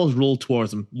 if the ball's rolled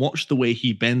towards him, watch the way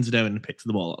he bends down and picks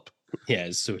the ball up. Yeah,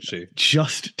 it's so true.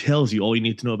 Just tells you all you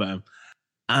need to know about him.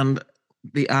 And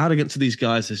the arrogance of these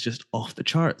guys is just off the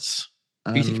charts.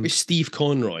 You think it was Steve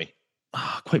Conroy?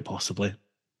 Quite possibly.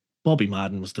 Bobby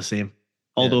Madden was the same.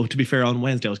 Although, to be fair, on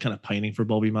Wednesday, I was kind of pining for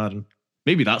Bobby Madden.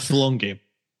 Maybe that's the long game.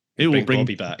 Maybe we'll bring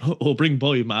Bobby back. We'll bring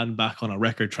Bobby Madden back on a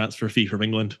record transfer fee from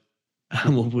England,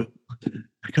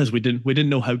 because we didn't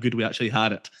know how good we actually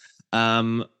had it.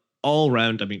 All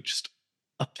round, I mean, just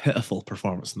a pitiful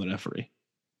performance from the referee.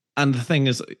 And the thing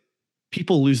is,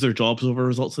 people lose their jobs over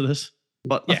results of this,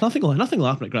 but nothing will happen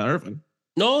at Grant Irvin.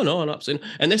 No, absolutely.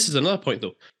 And this is another point,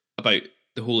 though, about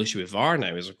the whole issue with VAR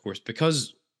now is, of course,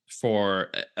 because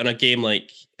in a game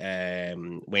like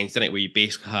Wednesday night, where you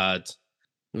basically had,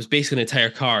 it was basically an entire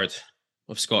card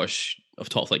of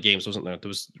top flight games, wasn't there? There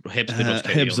was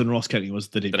Hibs and Ross County was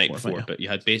the night before, but you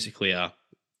had basically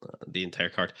the entire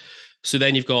card. So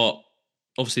then you've got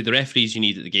obviously the referees you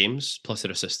need at the games, plus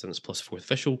their assistants, plus a fourth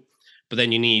official, but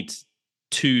then you need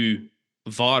 2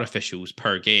 VAR officials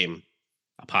per game,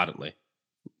 apparently.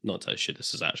 Not to should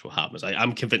this is actual happens.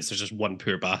 I'm convinced there's just one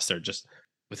poor bastard just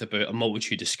with about a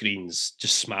multitude of screens,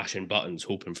 just smashing buttons,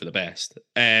 hoping for the best.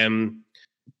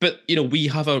 But you know, we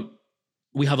have a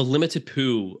limited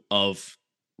pool of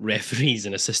referees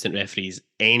and assistant referees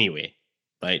anyway,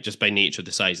 right? Just by nature of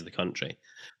the size of the country,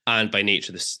 and by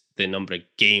nature of the number of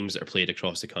games that are played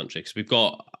across the country.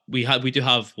 Because we do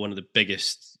have one of the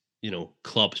biggest,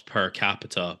 clubs per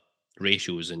capita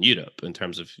ratios in Europe in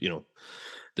terms of,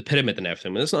 the pyramid and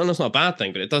everything. That's not a bad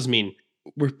thing, but it does mean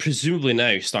we're presumably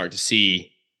now starting to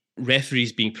see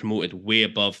referees being promoted way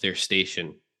above their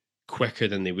station quicker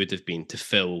than they would have been to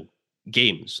fill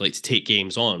games, like to take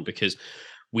games on, because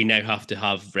we now have to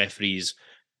have referees,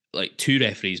 like 2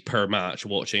 referees per match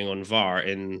watching on VAR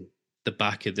in the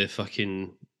back of the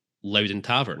fucking Loudon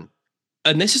Tavern.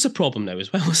 And this is a problem now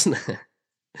as well, isn't it?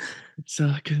 It's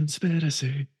a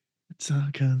conspiracy. It's a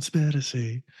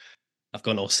conspiracy. I've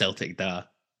gone all Celtic da.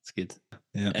 It's good.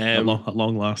 Yeah, at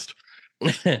long last.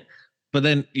 But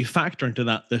then you factor into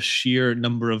that the sheer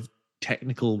number of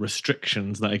technical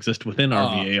restrictions that exist within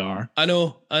our VAR. I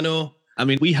know. I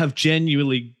mean, we have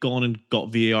genuinely gone and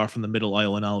got VAR from the Middle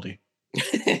Isle and Aldi.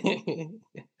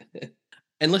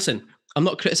 And listen, I'm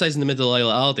not criticizing the Middle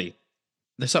Isle at Aldi.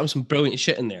 There's some brilliant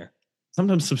shit in there.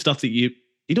 Sometimes some stuff that you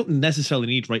don't necessarily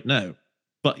need right now.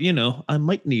 But, I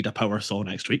might need a power saw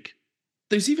next week.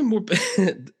 There's even more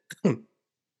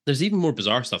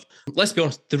bizarre stuff. Let's be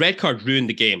honest, the red card ruined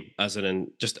the game as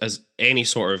any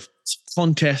sort of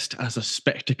contest, as a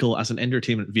spectacle, as an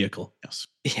entertainment vehicle.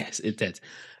 Yes, it did.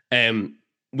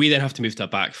 We then have to move to a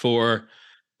back 4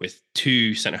 with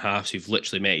 2 centre halves who've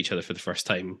literally met each other for the first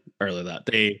time earlier that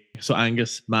day. So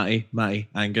Angus, Matty,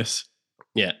 Angus.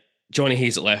 Yeah. Johnny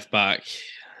Hayes at left back,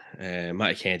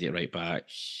 Matty Kennedy at right back,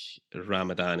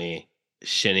 Ramadani,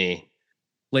 Shinnie,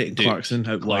 Leighton Clarkson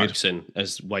out Clarkson wide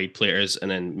as wide players, and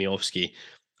then Miovski.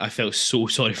 I felt so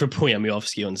sorry for Bojan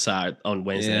Miovski on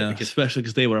Wednesday night, especially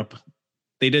because they were up.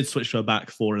 They did switch to a back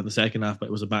 4 in the second half, but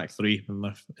it was a back 3 in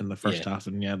the first half,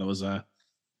 and that was a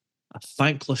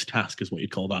thankless task, is what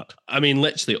you'd call that. I mean,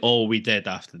 literally all we did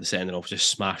after the sending off was just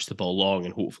smash the ball long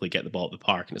and hopefully get the ball up the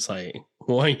park. And it's like,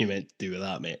 what are you meant to do with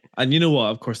that, mate? And you know what?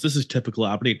 Of course, this is typical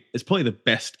Aberdeen. It's probably the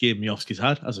best game Miovski's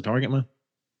had as a target man.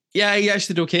 Yeah, he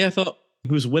actually did okay, I thought.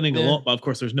 He was winning a lot, but of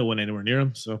course, there's no one anywhere near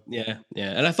him. So yeah.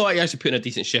 And I thought he actually put in a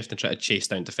decent shift and tried to chase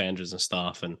down defenders and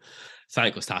stuff. And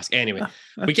thankless task. Anyway,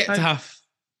 we get to half.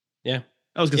 Yeah.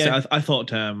 I was going to say, I thought,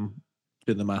 doing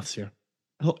the maths here,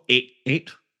 I thought 8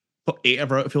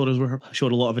 of our outfielders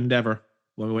showed a lot of endeavour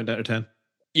when we went down to 10.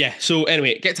 Yeah, so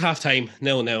anyway, get to half-time,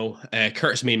 0-0.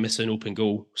 Curtis Main missed an open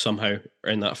goal somehow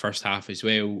in that first half as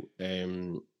well,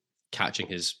 catching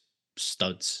his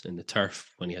studs in the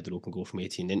turf when he had an open goal from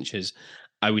 18 inches.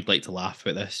 I would like to laugh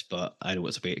about this, but I know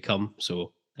it's about to come,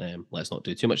 so let's not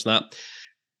do too much of that.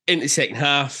 In the second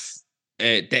half,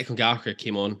 Declan Gallagher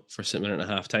came on for St Mirren at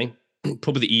half-time.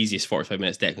 Probably the easiest 45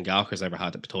 minutes Declan Gallagher's ever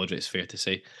had at Pittodrie, it's fair to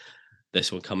say. This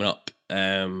one coming up.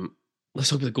 Let's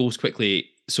talk about the goals quickly.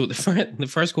 So the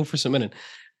first goal for St Mirren,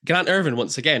 Grant Irvin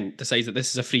once again decides that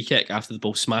this is a free kick after the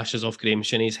ball smashes off Graham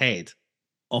Shinnie's head.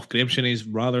 Off Graham Shinnie's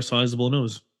rather sizable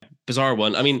nose. Bizarre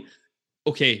one. I mean,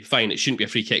 okay, fine, it shouldn't be a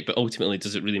free kick, but ultimately,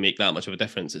 does it really make that much of a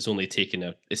difference? It's only taking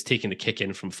the kick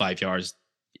in from 5 yards.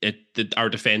 Our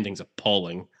defending's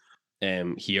appalling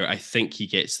here. I think he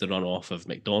gets the run off of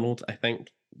McDonald, I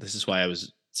think. This is why I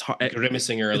was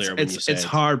grimacing earlier when you said. It's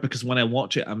hard because when I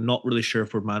watch it, I'm not really sure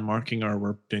if we're man marking or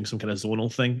we're doing some kind of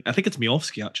zonal thing. I think it's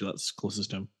Miovski, actually, that's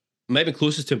closest to him. Might be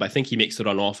closest to him, but I think he makes the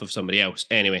run off of somebody else.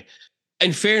 Anyway,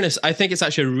 in fairness, I think it's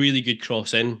actually a really good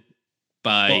cross in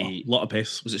by... A lot of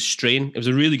pace. Was it Strain? It was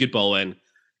a really good ball in.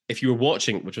 If you were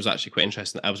watching, which was actually quite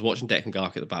interesting, I was watching Declan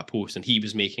Gallagher at the back post and he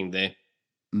was making the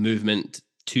movement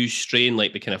to Strain,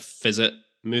 like the kind of fizz-it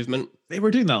movement. They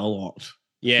were doing that a lot.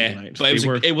 Yeah,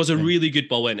 but it was a really good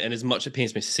ball in, and as much it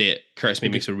pains me to say it, Curtis May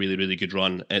makes a really, really good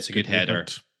run, and it's a good header.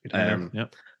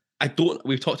 Yep.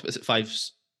 We've talked about this at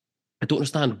Fives. I don't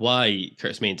understand why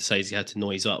Curtis Main decides he had to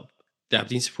noise up the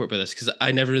Aberdeen support by this, because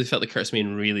I never really felt that Curtis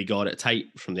Main really got it tight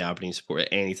from the Aberdeen support at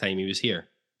any time he was here.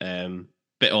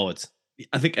 Bit odd.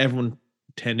 I think everyone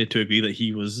tended to agree that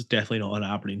he was definitely not an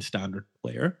Aberdeen standard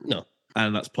player. No.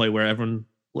 And that's probably where everyone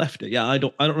left it. Yeah, I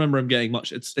don't remember him getting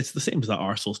much. It's the same as that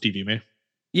Arsenal Stevie May.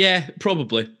 Yeah,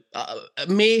 probably.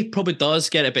 May probably does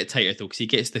get a bit tighter though, because he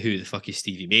gets the who the fuck is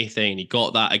Stevie May thing, and he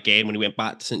got that again when he went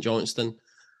back to St Johnstone,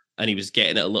 and he was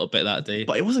getting it a little bit that day.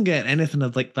 But he wasn't getting anything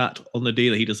like that on the day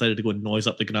that he decided to go and noise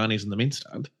up the grannies in the main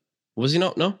stand. Was he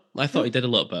not? No, I thought he did a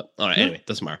little bit. All right, anyway,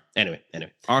 doesn't matter. Anyway.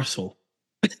 Arsehole.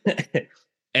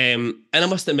 And I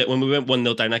must admit, when we went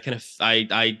 1-0 down,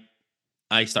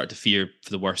 I started to fear for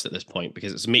the worst at this point,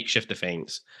 because it's a makeshift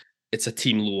defence. It's a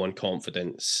team low on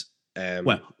confidence.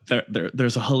 Well,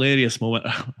 there's a hilarious moment.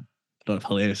 I don't know if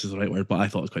hilarious is the right word, but I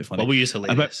thought it was quite funny. Well, we use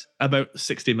hilarious. About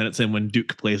 60 minutes in, when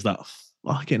Duke plays that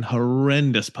fucking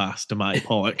horrendous pass to Matty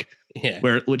Pollock,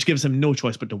 Yeah. which gives him no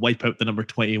choice but to wipe out the number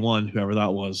 21, whoever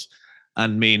that was.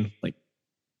 And Main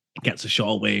gets a shot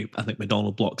away. I think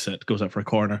McDonald blocks it, goes out for a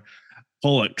corner.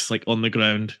 Pollock's on the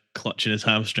ground, clutching his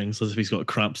hamstrings as if he's got a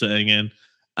cramp sitting in.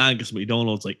 Angus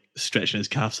McDonald's stretching his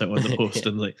calves out on the post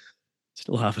and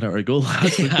still half an hour to go,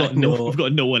 lads. We've got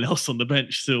no one else on the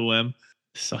bench, so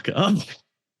suck it up.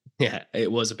 Yeah,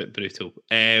 it was a bit brutal.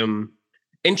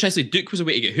 Interestingly, Duke was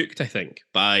away to get hooked, I think,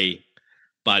 by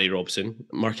Barry Robson.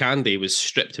 Markandi was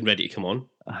stripped and ready to come on.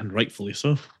 And rightfully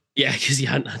so. Yeah, because he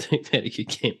hadn't had a very good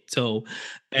game at all.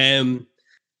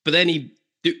 But then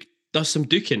Duke does some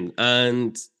duking,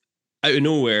 and out of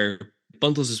nowhere,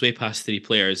 bundles his way past 3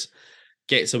 players,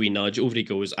 gets a wee nudge, over he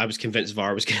goes. I was convinced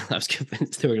VAR was going to, I was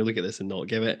convinced they were going to look at this and not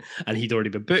give it. And he'd already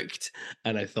been booked.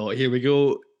 And I thought, here we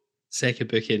go. Second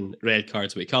booking, red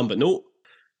cards would come. But no,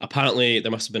 apparently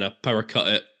there must have been a power cut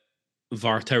at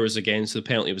VAR Towers again. So the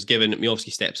penalty was given.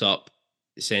 Miovski steps up,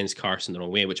 sends Carson the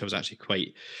wrong way, which I was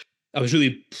actually I was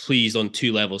really pleased on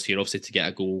 2 levels here, obviously to get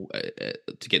a goal,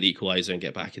 to get the equaliser and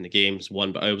get back in the games.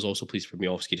 One, but I was also pleased for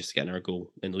Miovski just to get another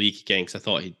goal in the league again, because I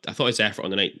thought his effort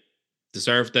on the night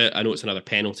deserved it. I know it's another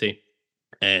penalty.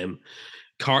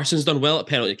 Carson's done well at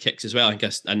penalty kicks as well. I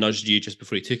guess I nudged you just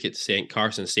before he took it to say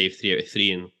Carson saved 3 out of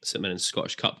 3 in St Mirren's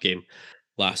Scottish Cup game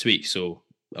last week, so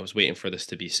I was waiting for this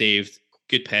to be saved.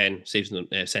 Good pen, sends them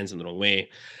the wrong way.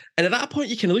 And at that point,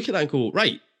 you kind of look at that and go,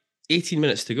 right, 18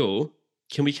 minutes to go.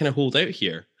 Can we kind of hold out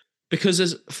here?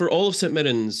 Because for all of St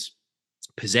Mirren's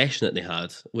possession that they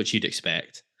had, which you'd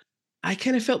expect, I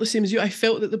kind of felt the same as you. I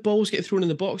felt that the balls get thrown in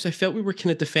the box. I felt we were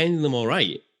kind of defending them all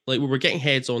right. We were getting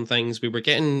heads on things. We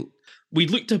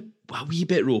looked a wee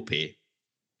bit ropey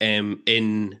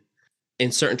in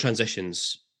certain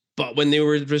transitions. But when they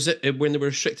were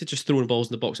restricted just throwing balls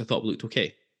in the box, I thought we looked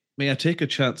okay. May I take a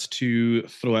chance to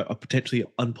throw out a potentially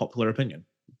unpopular opinion?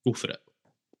 Go for it.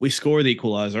 We score the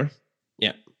equaliser.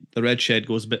 Yeah. The red shed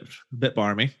goes a bit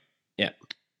barmy. Yeah.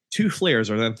 2 flares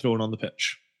are then thrown on the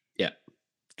pitch. Yeah.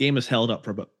 The game is held up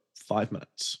for about 5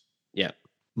 minutes. Yeah.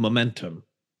 Momentum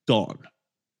gone.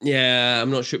 Yeah, I'm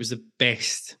not sure it was the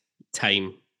best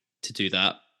time to do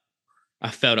that. I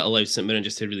felt it allowed St Mirren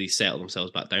just to really settle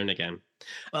themselves back down again.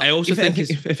 Well, I also think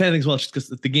if anything's well, just because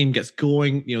the game gets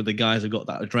going, the guys have got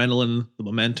that adrenaline, the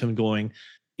momentum going.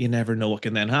 You never know what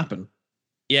can then happen.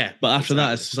 Yeah, but after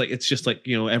that, it's just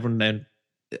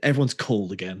everyone's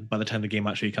cold again by the time the game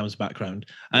actually comes back round.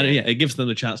 And it gives them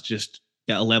the chance to just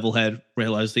get a level head,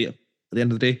 realize that at the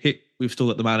end of the day, hey, we've still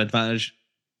got the man advantage.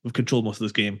 We've controlled most of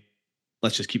this game.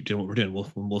 Let's just keep doing what we're doing.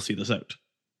 We'll see this out.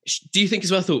 Do you think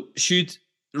as well, though, should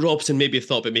Robson maybe have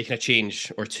thought about making a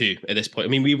change or 2 at this point? I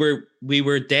mean, we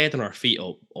were dead on our feet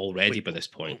already by this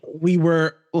point. We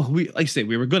were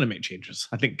going to make changes.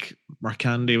 I think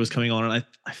Markandi was coming on, and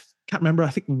I can't remember. I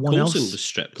think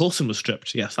Coulson was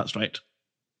stripped. Yes, that's right.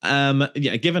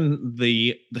 Given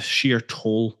the sheer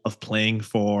toll of playing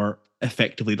for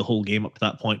effectively the whole game up to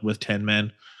that point with 10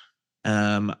 men,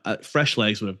 fresh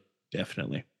legs would have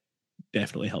definitely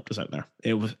helped us out there.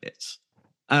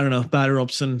 I don't know, Barry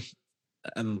Robson.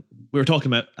 We were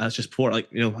talking about as just before,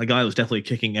 a guy was definitely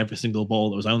kicking every single ball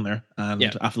that was on there. And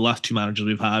after the last 2 managers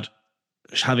we've had,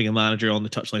 having a manager on the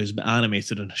touchline who's a bit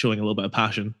animated and showing a little bit of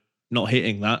passion, not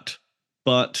hating that,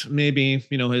 but maybe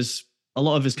a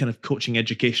lot of his kind of coaching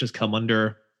education has come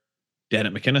under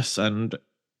Derek McInnes, and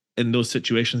in those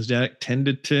situations, Derek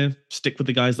tended to stick with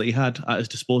the guys that he had at his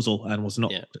disposal and was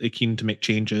not keen to make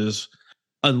changes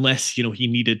unless he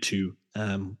needed to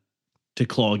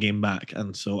claw a game back.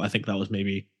 And so I think that was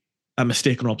maybe a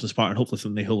mistake on Robson's part, and hopefully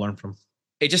something he'll learn from.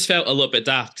 It just felt a little bit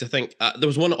daft, because I think there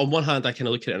was on one hand I kind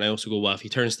of look at it and I also go, well, if he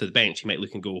turns to the bench, he might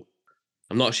look and go,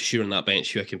 I'm not actually sure on that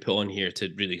bench who I can put on here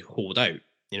to really hold out.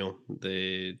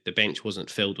 The bench wasn't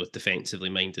filled with defensively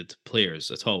minded players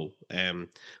at all.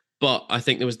 But I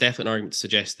think there was definitely an argument to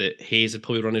suggest that Hayes had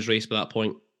probably run his race by that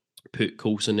point, put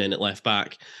Coulson in at left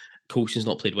back. Coulson's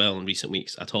not played well in recent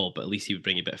weeks at all, but at least he would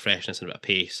bring a bit of freshness and a bit of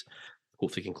pace.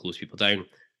 Hopefully can close people down.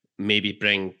 Maybe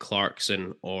bring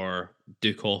Clarkson or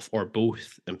Duke off, or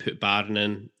both, and put Barron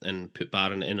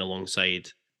in alongside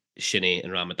Shinnie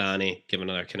and Ramadani, give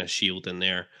another kind of shield in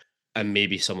there, and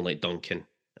maybe someone like Duncan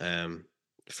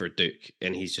for Duke,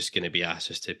 and he's just going to be asked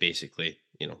just to basically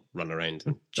run around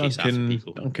and chase after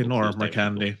people. Duncan or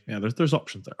Markandi, there's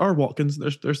options there, or Watkins.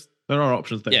 There are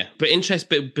options there. Yeah, but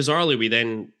bizarrely we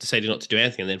then decided not to do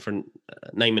anything, and then for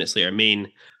 9 minutes later,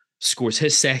 Main scores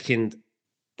his second.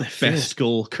 Best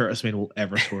goal Curtis Main will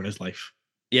ever score in his life.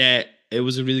 Yeah, it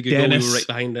was a really good goal. We were right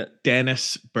behind it.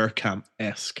 Dennis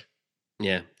Bergkamp-esque.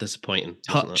 Yeah, disappointing.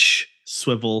 Touch,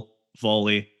 swivel,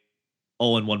 volley,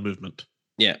 all in one movement.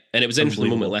 Yeah, and it was in from the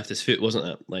moment it Unbelievable. left his foot, wasn't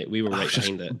it? Like we were right Just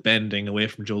behind it. bending away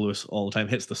from Joe Lewis all the time,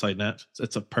 hits the side net.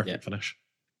 It's a perfect finish.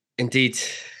 Indeed,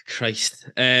 Christ.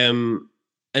 And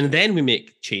then we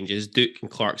make changes. Duke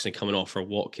and Clarkson coming off for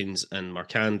Watkins and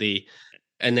Marcandy.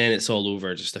 And then it's all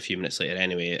over just a few minutes later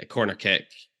anyway. A corner kick,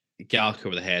 Gallagher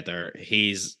over the header.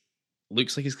 Hayes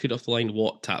looks like he's cleared off the line.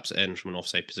 Watt taps it in from an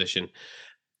offside position.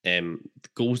 The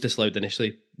goal's disallowed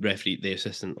initially. Referee, the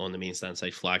assistant on the main stand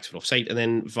side, flags for offside. And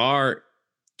then VAR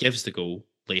gives the goal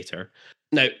later.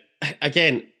 Now,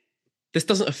 again, this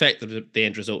doesn't affect the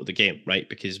end result of the game, right?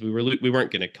 Because we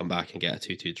weren't going to come back and get a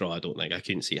 2-2 draw, I don't think. I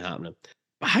couldn't see it happening.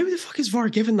 But how the fuck is VAR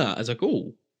given that as a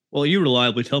goal? Well, you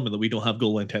reliably tell me that we don't have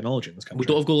goal line technology in this country. We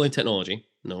don't have goal line technology,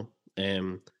 no.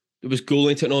 There was goal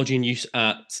line technology in use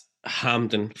at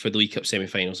Hampden for the League Cup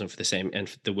semi-finals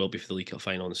and there will be for the League Cup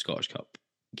final and the Scottish Cup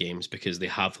games because they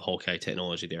have the Hawkeye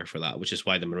technology there for that, which is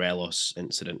why the Morelos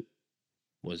incident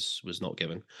was not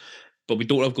given. But we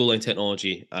don't have goal line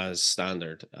technology as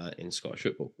standard in Scottish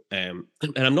football. And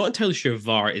I'm not entirely sure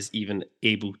VAR is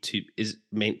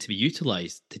meant to be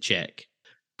utilised to check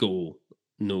goal,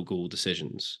 no goal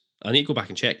decisions. I need to go back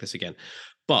and check this again.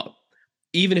 But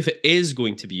even if it is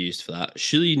going to be used for that,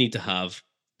 surely you need to have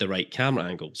the right camera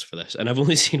angles for this. And I've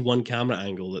only seen one camera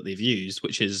angle that they've used,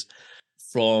 which is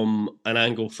from an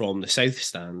angle from the south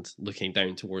stand looking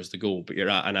down towards the goal, but you're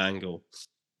at an angle.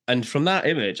 And from that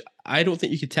image, I don't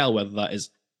think you could tell whether that is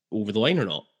over the line or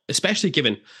not, especially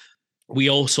given we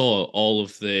all saw all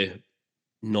of the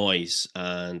noise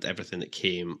and everything that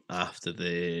came after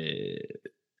the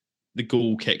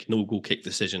no goal kick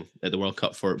decision at the World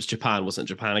Cup it was Japan, wasn't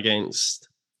it? Japan against,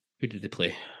 who did they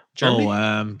play?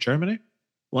 Germany? Germany?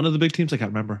 One of the big teams, I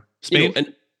can't remember. Spain?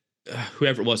 And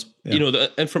whoever it was,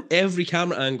 and from every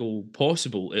camera angle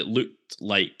possible, it looked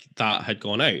like that had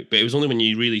gone out. But it was only when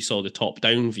you really saw the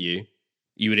top-down view,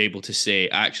 you were able to say,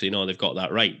 actually, no, they've got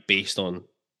that right based on,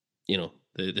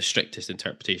 the strictest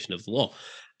interpretation of the law.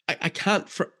 I can't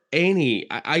for any...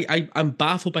 I'm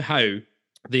baffled by how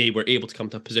they were able to come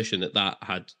to a position that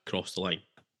had crossed the line.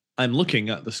 I'm looking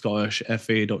at the Scottish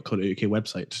FA.co.uk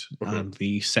website and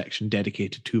the section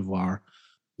dedicated to VAR.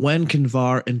 When can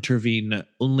VAR intervene?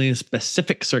 Only in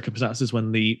specific circumstances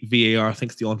when the VAR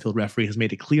thinks the on-field referee has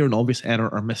made a clear and obvious error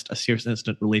or missed a serious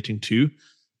incident relating to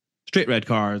straight red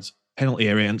cards, penalty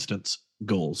area incidents,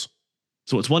 goals.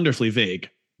 So it's wonderfully vague.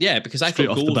 Yeah, because I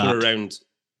thought goals were around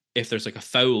if there's like a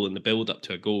foul in the build-up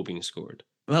to a goal being scored.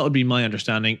 That would be my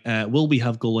understanding. Will we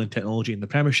have goal line technology in the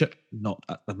Premiership? Not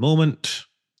at the moment.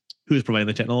 Who is providing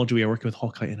the technology? We are working with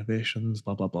Hawkeye Innovations,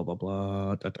 blah, blah, blah, blah,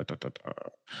 blah.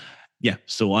 Yeah,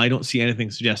 so I don't see anything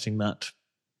suggesting that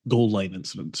goal line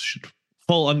incidents should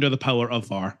fall under the power of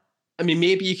VAR. I mean,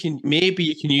 maybe you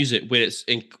can use it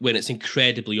when it's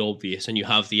incredibly obvious and you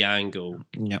have the angle.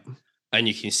 Yep. And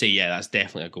you can say, yeah, that's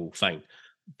definitely a goal, fine.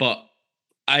 But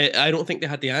I don't think they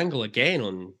had the angle again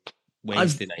on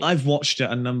Wednesday night. I've watched it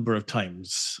a number of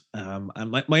times, and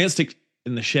my instinct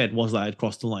in the shed was that I'd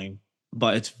crossed the line,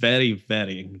 but it's very,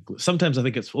 very... Sometimes I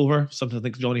think it's over. Sometimes I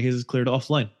think Johnny Hayes has cleared it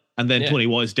offline. And then Tony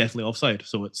Watt is definitely offside,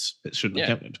 so it shouldn't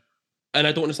have counted. And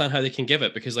I don't understand how they can give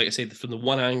it, because like I said, from the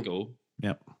one angle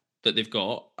that they've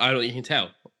got, I don't think you can tell.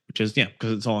 Which is,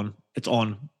 because it's on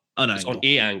an angle. It's on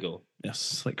a angle.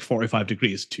 Yes, like 45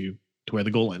 degrees to where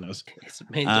the goal line is. It's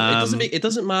mental. It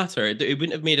doesn't matter. It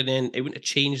wouldn't have it wouldn't have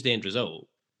changed the end result.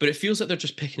 But it feels like they're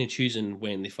just picking and choosing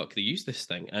when they use this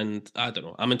thing. And I don't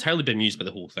know. I'm entirely bemused by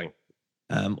the whole thing.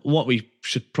 What we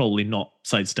should probably not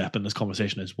sidestep in this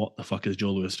conversation is what the fuck is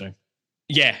Joe Lewis doing?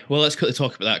 Yeah, well, let's quickly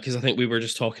talk about that, because I think we were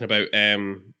just talking about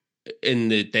in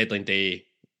the deadline day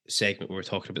segment, we were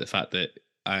talking about the fact that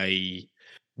I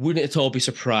wouldn't at all be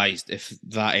surprised if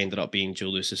that ended up being Joe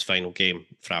Lewis's final game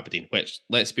for Aberdeen, which,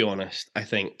 let's be honest, I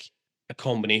think a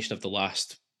combination of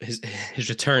his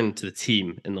return to the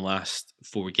team in the last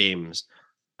 4 games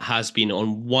has been,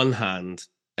 on one hand,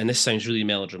 and this sounds really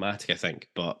melodramatic, I think,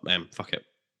 but fuck it.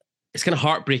 It's kind of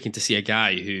heartbreaking to see a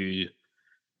guy who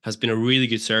has been a really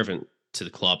good servant to the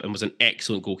club and was an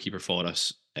excellent goalkeeper for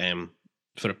us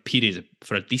for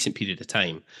a decent period of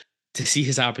time, to see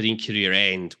his Aberdeen career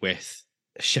end with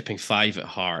shipping 5 at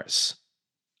Hearts,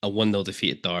 a 1-0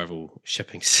 defeat at Darvel,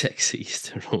 shipping 6 at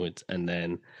Easter Road, and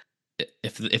then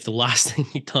if the last thing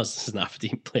he does as an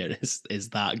Aberdeen player is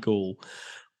that goal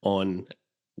on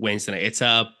Wednesday night,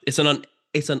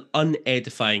 it's an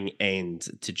unedifying end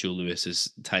to Joe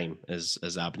Lewis's time as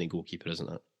Aberdeen goalkeeper,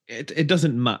 isn't it? It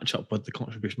doesn't match up with the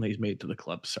contribution that he's made to the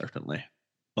club, certainly.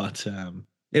 But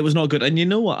it was not good. And you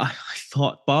know what? I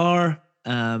thought bar,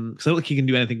 because I don't think he can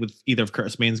do anything with either of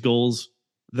Curtis Main's goals.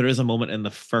 There is a moment in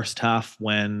the first half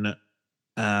when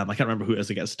I can't remember who it is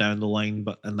that gets down the line,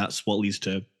 and that's what leads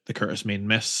to the Curtis Main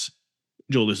miss.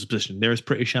 Joe Lewis's position there is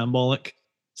pretty shambolic.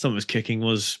 Some of his kicking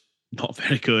was not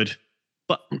very good,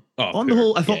 but on the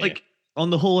whole,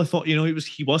 I thought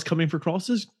he was coming for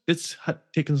crosses. It's had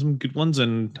taken some good ones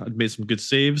and had made some good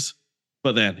saves.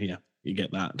 But then, you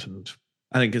get that, and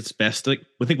I think it's best. I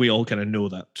think we all kind of know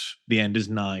that the end is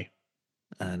nigh,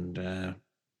 and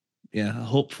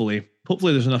hopefully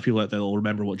there's enough people out there that will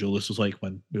remember what Joe Lewis was like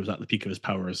when he was at the peak of his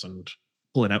powers and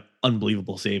pulling out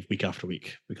unbelievable save week after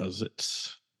week, because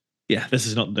this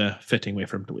is not the fitting way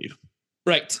for him to leave.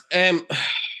 Right.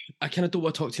 I kind of don't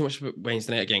want to talk too much about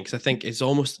Wednesday night again, because I think it's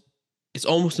almost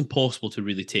impossible to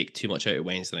really take too much out of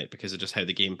Wednesday night because of just how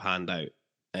the game panned out.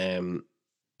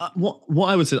 What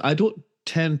I would say, I don't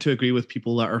tend to agree with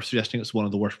people that are suggesting it's one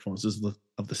of the worst performances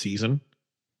of the season.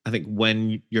 I think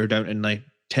when you're down in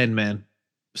 10 men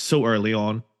so early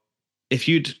on, if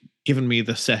you'd given me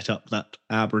the setup that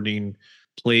Aberdeen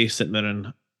play St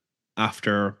Mirren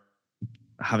after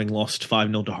having lost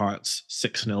 5-0 to Hearts,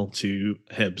 6-0 to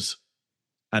Hibs,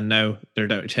 and now they're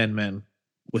down to 10 men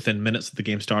within minutes of the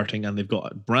game starting, and they've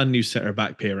got a brand new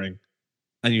centre-back pairing,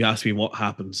 and you ask me what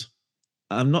happens,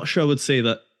 I'm not sure I would say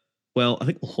that, well, I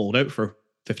think we'll hold out for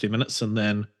 50 minutes, and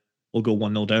then we'll go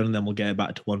 1-0 down, and then we'll get it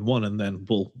back to 1-1, and then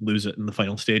we'll lose it in the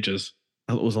final stages.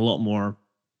 I thought it was a lot more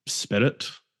spirit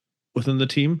within the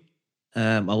team,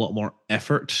 a lot more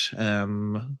effort,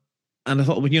 and I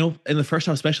thought, in the first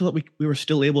half especially, that we were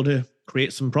still able to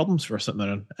create some problems for St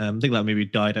Mirren. I think that maybe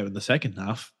died out in the second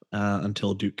half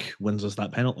until Duke wins us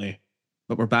that penalty.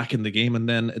 But we're back in the game, and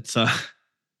then it's a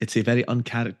very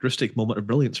uncharacteristic moment of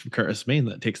brilliance from Curtis Main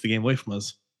that takes the game away from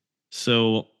us.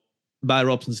 So, by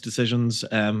Robson's decisions,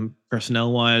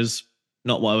 personnel-wise,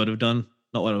 not what I would have done,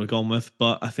 not what I would have gone with,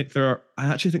 but I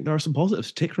actually think there are some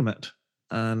positives to take from it.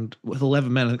 And with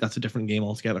 11 men, I think that's a different game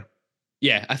altogether.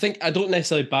 Yeah, I don't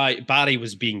necessarily buy. Barry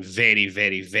was being very,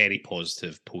 very, very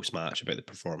positive post-match about the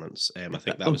performance. I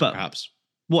think that was perhaps...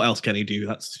 What else can he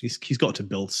do? He's got to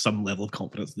build some level of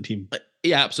confidence in the team.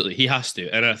 Yeah, absolutely. He has to.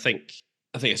 And I think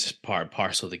it's just part and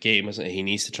parcel of the game, isn't it? He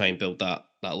needs to try and build that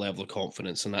level of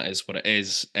confidence, and that is what it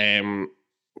is.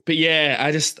 But yeah,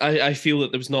 I feel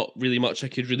that there was not really much I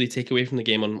could really take away from the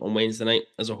game on Wednesday night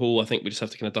as a whole. I think we just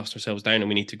have to kind of dust ourselves down, and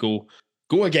we need to go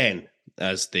again,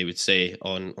 as they would say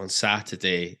on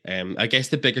Saturday. I guess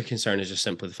the bigger concern is just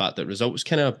simply the fact that results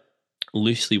kind of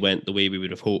loosely went the way we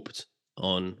would have hoped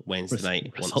on Wednesday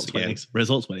night.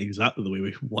 Results went exactly the way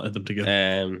we wanted them to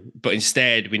go. But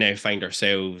instead, we now find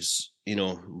ourselves,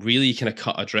 really kind of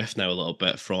cut adrift now a little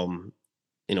bit from,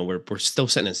 we're still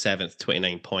sitting in 7th,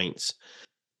 29 points.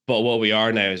 But what we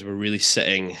are now is we're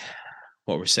sitting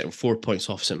 4 points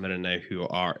off St Mirren now, who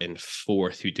are in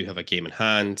 4th, who do have a game in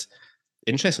hand.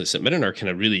 Interestingly, St Mirren are kind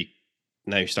of really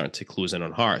now starting to close in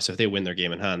on Hearts. If they win their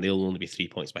game in hand, they'll only be 3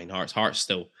 points behind Hearts. Hearts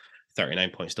still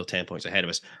 39 points, still 10 points ahead of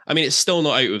us. I mean, it's still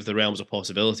not out of the realms of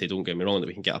possibility, don't get me wrong, that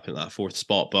we can get up in that 4th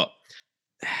spot, but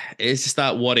it's just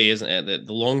that worry, isn't it? That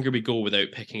the longer we go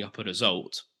without picking up a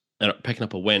result, or picking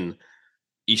up a win,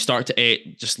 you start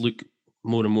to just look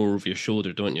more and more over your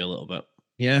shoulder, don't you, a little bit?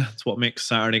 Yeah, it's what makes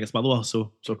Saturday against Motherwell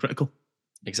so critical.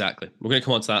 Exactly. We're going to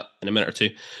come on to that in a minute or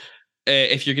two.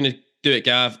 If you're going to do it,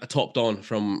 Gav, a top dawn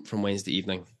from Wednesday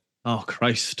evening. Oh,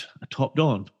 Christ. A top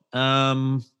dawn.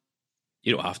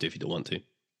 You don't have to if you don't want to.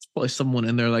 There's probably someone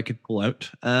in there that I could pull out.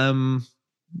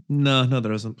 No,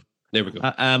 there isn't. There we go.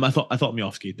 I thought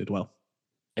Miofsky did well.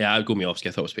 Yeah, I'd go Miofsky.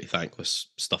 I thought it was pretty thankless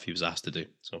stuff he was asked to do.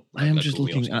 So I am just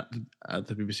looking at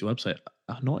the BBC website.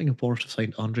 Nottingham Forest have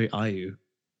signed Andre Ayew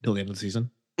till the end of the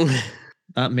season.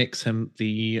 That makes him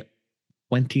the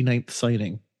 29th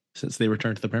signing since they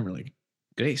returned to the Premier League.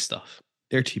 Great stuff.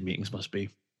 Their team meetings must be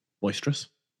boisterous.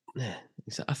 Yeah,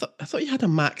 I thought you had a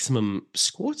maximum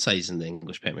squad size in the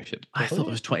English Premiership. I thought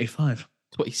it was 25.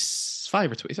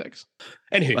 25 or 26.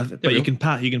 Anywho, but you can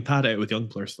pad it out with young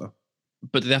players though.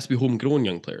 But do they have to be homegrown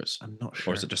young players? I'm not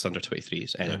sure. Or is it just under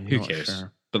 23s? Anyway, who cares?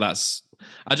 Sure. But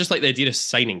I just like the idea of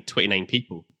signing 29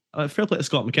 people. Fair play to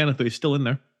Scott McKenna, though he's still in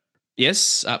there.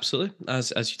 Yes, absolutely.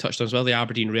 As you touched on as well, the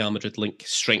Aberdeen Real Madrid link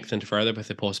strengthened further with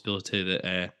the possibility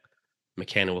that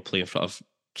McKenna will play in front of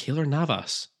Keylor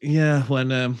Navas. Yeah,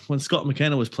 when Scott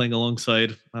McKenna was playing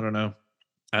alongside, I don't know,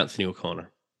 Anthony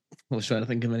O'Connor. I was trying to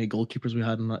think of any goalkeepers we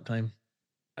had in that time.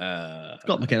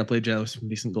 Scott McKenna played with some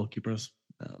decent goalkeepers.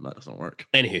 That doesn't work.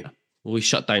 Anywho, will we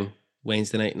shut down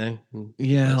Wednesday night now?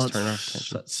 Yeah, let's turn our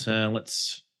attention.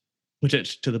 Let's put it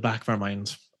to the back of our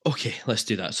minds. Okay, let's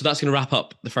do that. So that's going to wrap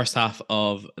up the first half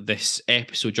of this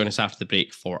episode. Join us after the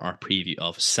break for our preview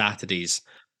of Saturday's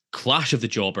Clash of the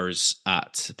Jobbers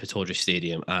at Pittodrie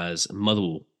Stadium as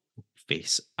Motherwell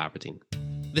face Aberdeen.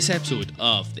 This episode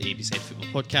of the ABZ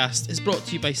Football Podcast is brought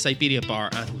to you by Siberia Bar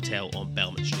and Hotel on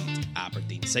Belmont Street,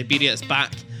 Aberdeen. Siberia is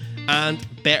back and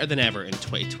better than ever in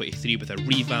 2023 with a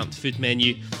revamped food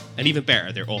menu, and even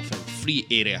better, they're offering free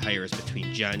area hires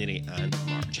between January and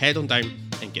March. Head on down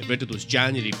and get rid of those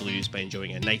January blues by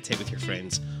enjoying a night out with your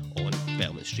friends on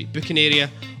Belmont Street. Book an area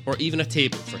or even a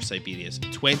table for Siberia's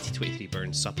 2023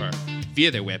 Burns Supper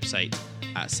via their website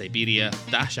at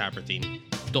siberia-aberdeen.co.uk.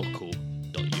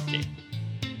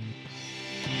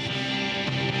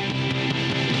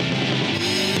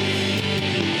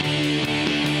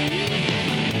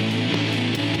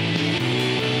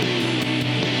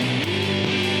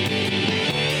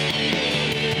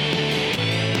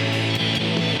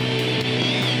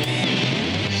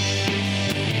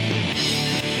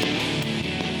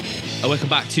 Welcome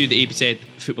back to the ABZ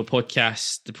Football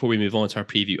Podcast. Before we move on to our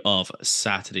preview of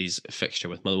Saturday's fixture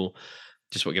with Motherwell,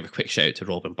 just want to give a quick shout out to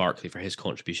Robin Barkley for his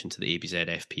contribution to the ABZ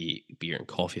FP Beer and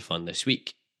Coffee Fund this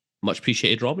week. Much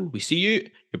appreciated, Robin. We see you.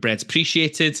 Your bread's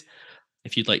appreciated.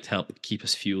 If you'd like to help keep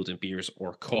us fueled in beers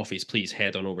or coffees, please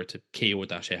head on over to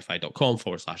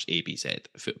ko-fi.com/ABZ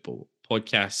Football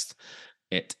Podcast.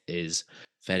 It is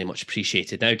very much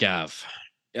appreciated. Now, Gav.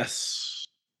 Yes.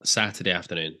 Saturday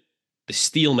afternoon, the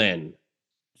Steelmen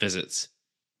visits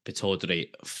Pittodrie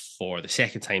for the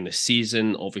second time this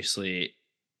season. Obviously,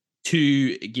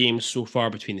 2 games so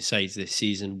far between the sides this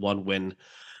season. 1 win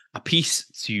apiece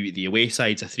to the away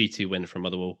sides, a 3-2 win for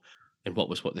Motherwell. And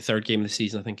the third game of the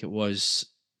season, I think it was,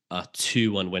 a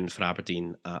 2-1 win for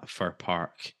Aberdeen at Fir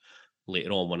Park.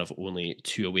 Later on, one of only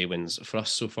 2 away wins for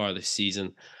us so far this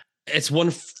season. It's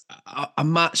a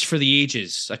match for the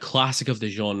ages, a classic of the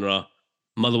genre.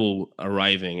 Motherwell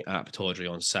arriving at Pittodrie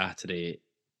on Saturday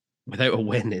without a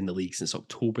win in the league since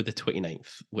October the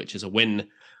 29th, which is a run,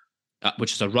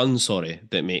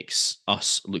 that makes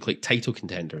us look like title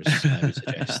contenders, I would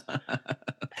suggest.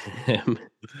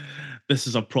 This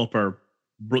is a proper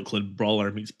Brooklyn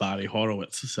brawler meets Barry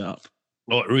Horowitz setup.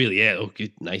 Oh, really? Yeah. Oh,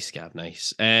 good. Nice, Gav.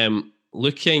 Nice.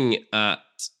 Looking at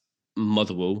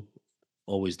Motherwell,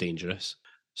 always dangerous.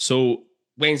 So,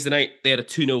 Wednesday night, they had a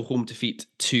 2-0 home defeat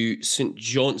to St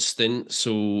Johnstone.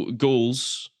 So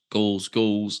goals,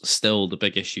 still the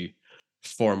big issue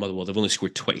for Motherwell. They've only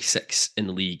scored 26 in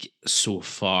the league so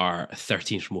far,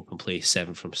 13 from open play,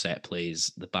 7 from set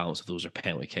plays. The balance of those are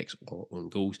penalty kicks or own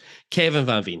goals. Kevin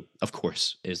Van Veen, of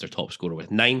course, is their top scorer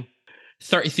with 9.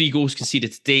 33 goals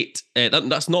conceded to date.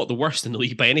 That's not the worst in the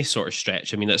league by any sort of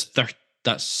stretch. I mean, 35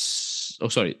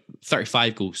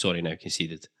 goals, now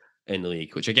conceded in the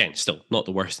league, which again, still not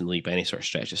the worst in the league by any sort of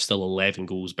stretch. It's still 11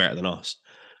 goals better than us.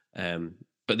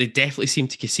 But they definitely seem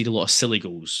to concede a lot of silly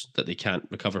goals that they can't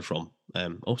recover from.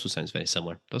 Also sounds very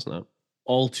similar, doesn't it?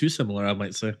 All too similar, I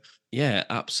might say. Yeah,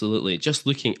 absolutely. Just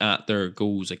looking at their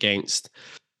goals against,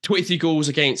 23 goals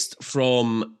against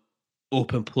from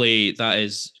open play, that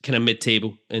is kind of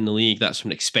mid-table in the league. That's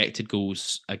from expected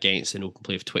goals against an open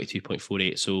play of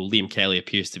 22.48. So Liam Kelly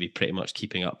appears to be pretty much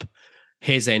keeping up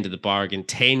his end of the bargain.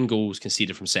 10 goals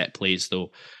conceded from set plays,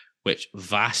 though, which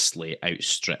vastly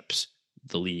outstrips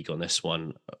the league on this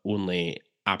one. Only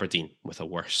Aberdeen with a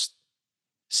worse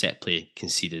set play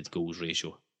conceded goals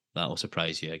ratio. That'll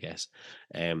surprise you, I guess.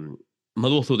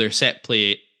 Motherwell, though, their set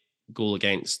play goal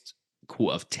against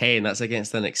quote of 10, that's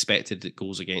against an expected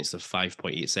goals against of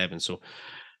 5.87. So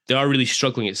they are really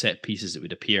struggling at set pieces, it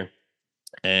would appear.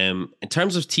 In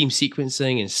terms of team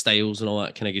sequencing and styles and all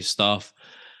that kind of good stuff,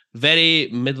 very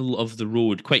middle of the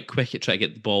road, quite quick at trying to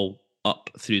get the ball up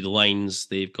through the lines.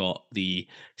 They've got the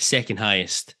second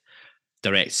highest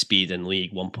direct speed in the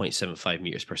league, 1.75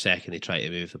 meters per second. They try to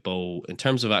move the ball. In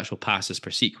terms of actual passes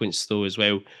per sequence, though, as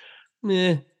well,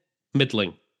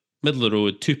 middling. Middle of the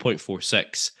road,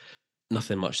 2.46.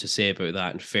 Nothing much to say about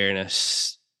that, in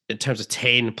fairness. In terms of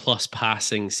 10 plus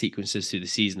passing sequences through the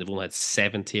season, they've only had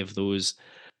 70 of those.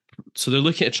 So they're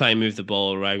looking to try and move the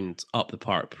ball around up the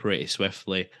park pretty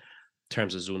swiftly. In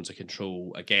terms of zones of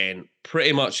control, again,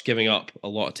 pretty much giving up a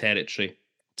lot of territory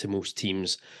to most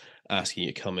teams, asking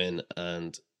you to come in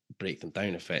and break them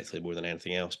down effectively more than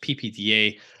anything else.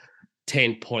 PPDA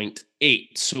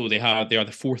 10.8, so they are the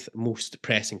 4th most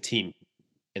pressing team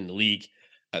in the league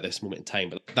at this moment in time,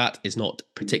 but that is not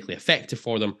particularly effective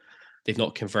for them. They've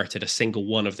not converted a single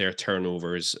one of their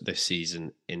turnovers this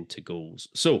season into goals.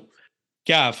 So,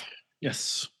 Gav.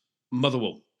 Yes.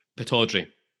 Motherwell, Pittodrie,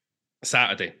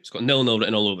 Saturday. It's got 0-0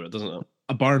 written all over it, doesn't it?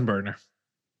 A barn burner.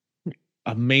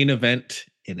 A main event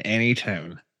in any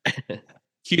town.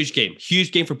 Huge game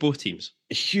for both teams.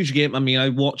 A huge game. I mean, I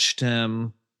watched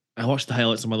the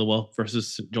highlights of Motherwell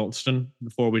versus St Johnstone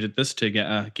before we did this to get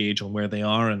a gauge on where they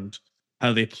are, and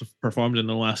how they performed in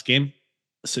the last game.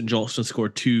 St. Johnstone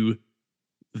scored 2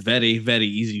 very, very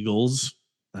easy goals.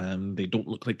 They don't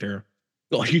look like they're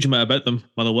got a huge amount about them,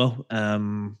 Motherwell.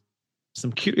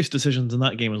 Some curious decisions in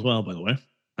that game as well, by the way.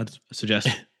 I'd suggest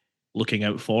looking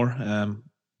out for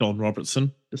Don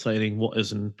Robertson deciding what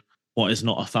is and what is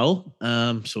not a foul.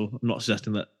 So I'm not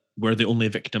suggesting that we're the only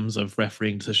victims of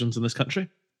refereeing decisions in this country.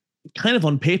 Kind of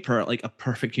on paper, like a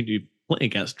perfect team to play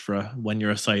against when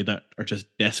you're a side that are just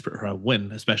desperate for a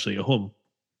win, especially at home.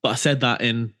 But I said that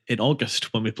in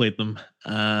August when we played them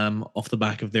off the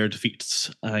back of their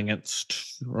defeats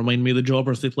against, remind me of the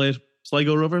jobbers they played,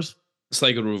 Sligo Rovers?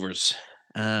 Sligo Rovers.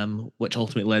 Which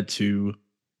ultimately led to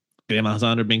Graham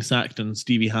Alexander being sacked and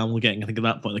Stevie Hamill getting, I think at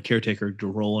that point, the caretaker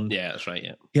role. And yeah, that's right,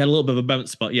 yeah. He had a little bit of a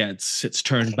bounce, but yeah, it's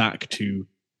turned back to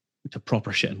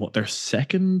proper shit. And what, they're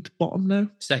second bottom now?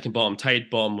 Second bottom, tied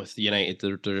bottom with United.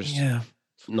 There's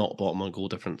not bottom on goal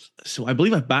difference. So I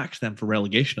believe I backed them for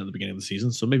relegation at the beginning of the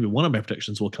season. So maybe one of my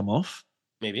predictions will come off.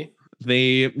 Maybe.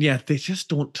 They just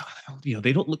don't,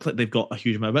 they don't look like they've got a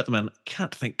huge amount about them. And I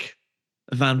can't think,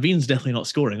 Van Veen's definitely not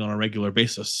scoring on a regular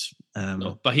basis.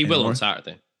 No, but he will on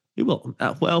Saturday. He will.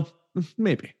 Well,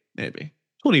 maybe.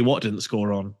 Tony Watt didn't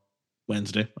score on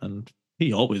Wednesday, and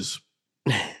he always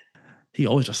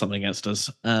does something against us.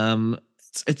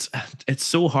 It's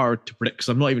so hard to predict because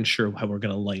I'm not even sure how we're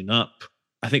going to line up.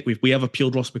 I think we have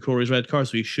appealed Ross McCrory's red card,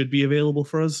 so he should be available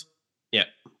for us. Yeah.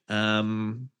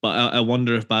 But I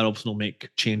wonder if Bad Robson will make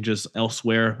changes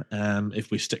elsewhere.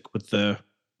 If we stick with the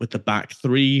back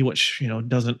three, which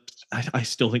doesn't. I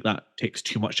still think that takes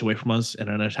too much away from us in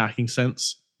an attacking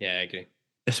sense. Yeah, I agree.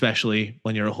 Especially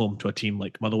when you're at home to a team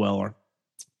like Motherwell or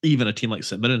even a team like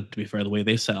St Mirren, to be fair, the way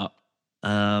they set up.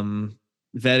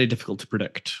 Very difficult to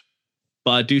predict.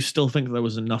 But I do still think there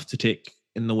was enough to take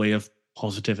in the way of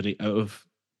positivity out of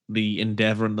the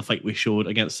endeavour and the fight we showed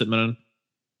against St Mirren.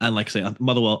 And like I say,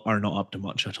 Motherwell are not up to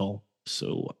much at all.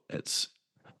 So it's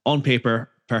on paper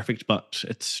perfect, but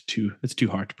it's too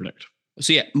hard to predict.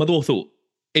 So yeah, Motherwell thought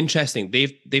interesting.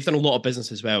 They've done a lot of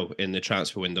business as well in the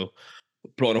transfer window.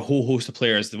 Brought in a whole host of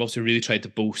players. They've also really tried to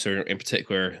bolster, in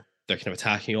particular, their kind of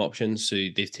attacking options. So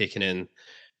they've taken in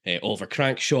Oliver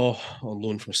Crankshaw on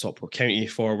loan from Stockport County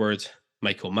forward,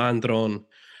 Michael Mandron,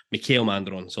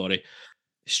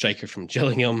 striker from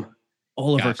Gillingham.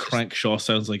 Oliver Crankshaw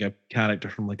sounds like a character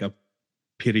from like a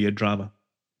period drama.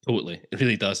 Totally, it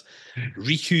really does.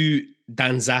 Riku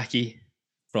Danzaki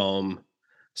from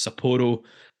Sapporo.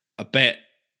 I bet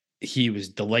he was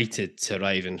delighted to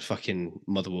arrive in fucking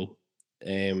Motherwell.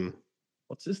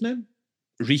 What's his name?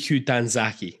 Riku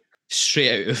Danzaki,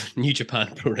 straight out of New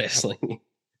Japan Pro Wrestling.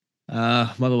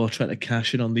 Motherwell trying to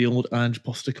cash in on the old Ange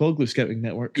Postecoglou scouting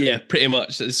network. Yeah, pretty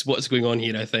much. That's what's going on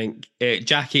here, I think.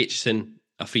 Jack Aitchison,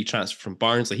 a free transfer from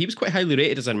Barnsley. He was quite highly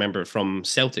rated, as I remember, from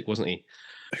Celtic, wasn't he?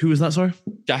 Who was that, sorry?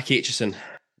 Jack Aitchison.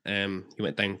 He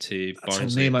went down to Barnsley.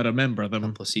 That's a name I remember.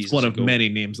 It's one of many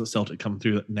names that Celtic come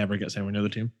through that never gets anywhere near the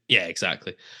team. Yeah,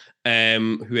 exactly.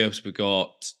 Who else we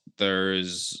got?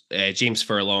 There's James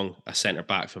Furlong, a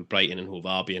centre-back from Brighton and Hove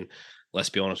Albion. Let's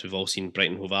be honest, we've all seen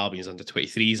Brighton Hove Albion's under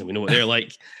 23s and we know what they're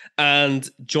like. And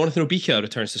Jonathan Obika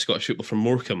returns to Scottish football from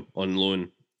Morecambe on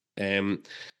loan.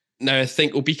 Now, I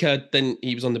think Obika,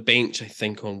 he was on the bench, I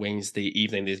think, on Wednesday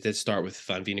evening. They did start with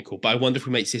Van Veenenko, but I wonder if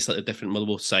we might see a slightly different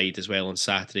Motherwell side as well on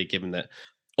Saturday, given that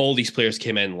all these players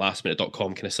came in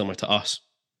lastminute.com, kind of similar to us.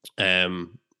 I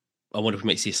wonder if we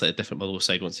might see a slightly different Motherwell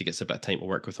side once he gets a bit of time to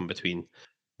work with them between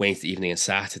Wednesday evening and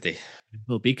Saturday.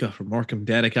 Obika from Morecambe,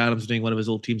 Derek Adams doing one of his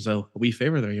old teams a wee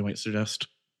favour there, you might suggest.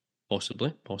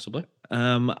 Possibly.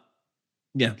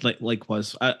 Yeah,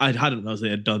 likewise. I hadn't realised they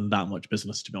had done that much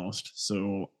business, to be honest.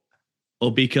 So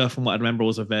Obika, from what I remember,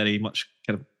 was a very much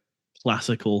kind of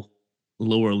classical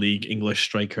lower league English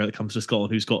striker that comes to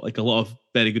Scotland who's got like a lot of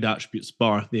very good attributes,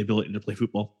 bar the ability to play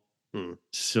football.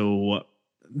 So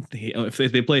if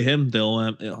they play him,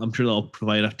 I'm sure they'll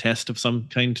provide a test of some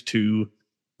kind to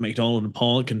McDonald and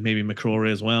Pollock and maybe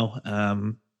McCrory as well.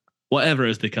 Whatever it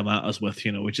is they come at us with,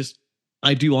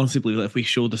 I do honestly believe that if we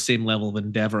show the same level of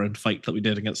endeavour and fight that we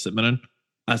did against St Mirren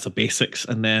as the basics,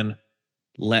 and then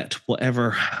let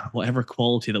whatever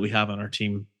quality that we have on our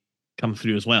team come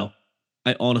through as well,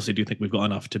 I honestly do think we've got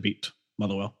enough to beat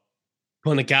Motherwell.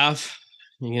 On the Gav,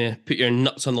 you're going to put your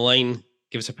nuts on the line.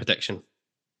 Give us a prediction.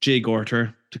 Jay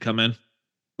Gorter to come in,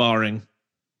 barring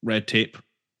red tape,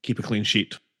 keep a clean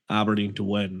sheet. Aberdeen to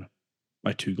win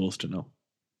by 2-0.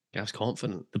 Gav's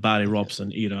confident. The Barry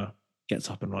Robson era gets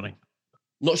up and running.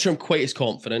 Not sure I'm quite as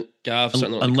confident. Gav,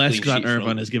 unless Grant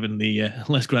Irvine is given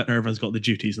unless Grant Irvine's got the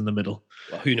duties in the middle.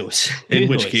 Well, who knows? In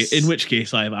which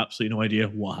case, I have absolutely no idea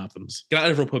what happens. Grant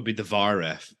Irvine will probably be the VAR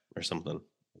ref. or something.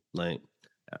 Like,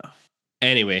 Yeah.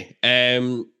 Anyway,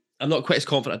 I'm not quite as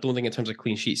confident. I don't think in terms of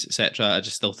clean sheets, etc. I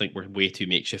just still think we're way too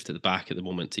makeshift at the back at the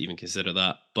moment to even consider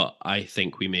that. But I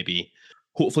think we maybe,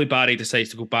 hopefully, Barry decides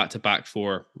to go back to back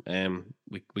four.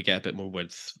 We get a bit more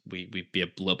width. We be a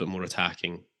little bit more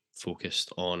attacking,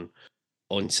 focused on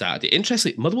Saturday.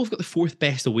 Interestingly, Motherwell have got the fourth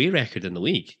best away record in the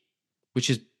league, which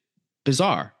is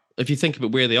bizarre. If you think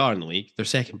about where they are in the league, they're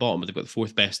second bottom, but they've got the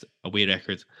fourth best away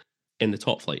record in the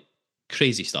top flight.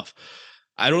 Crazy stuff.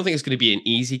 I don't think it's going to be an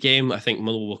easy game. I think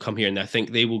Motherwell will come here, and I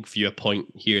think they will view a point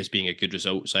here as being a good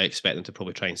result. So I expect them to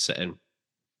probably try and sit in.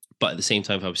 But at the same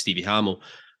time, if I was Stevie Hamill,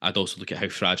 I'd also look at how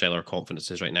fragile our confidence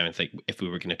is right now and think if we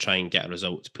were going to try and get a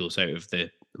result to pull us out of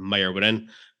the mire we're in,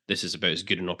 this is about as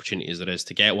good an opportunity as there is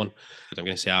to get one. I'm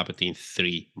going to say Aberdeen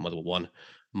 3, Motherwell 1.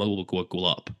 Motherwell will go a goal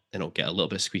up, and it'll get a little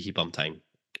bit of squeaky bum time,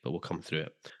 but we'll come through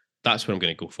it. That's what I'm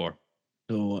going to go for.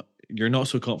 So you're not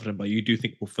so confident, but you do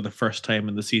think for the first time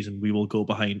in the season, we will go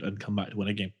behind and come back to win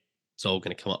a game. It's all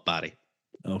going to come up, Barry.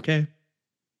 Okay.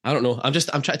 I don't know. I'm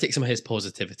trying to take some of his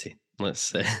positivity.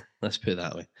 Let's put it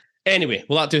that way. Anyway,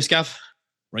 will that do, Scav?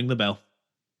 Ring the bell.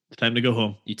 It's time to go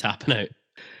home. You tapping out.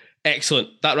 Excellent.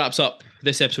 That wraps up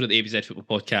this episode of the ABZ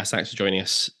Football Podcast. Thanks for joining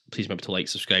us. Please remember to like,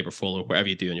 subscribe, or follow wherever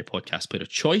you do on your podcast player of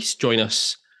choice. Join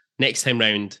us next time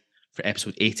round for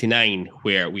episode 89,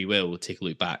 where we will take a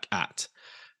look back at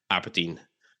Aberdeen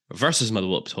versus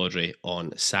Motherwell at Pittodrie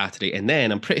on Saturday. And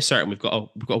then I'm pretty certain we've got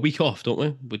a week off,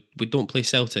 don't we? We don't play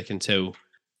Celtic until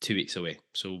 2 weeks away.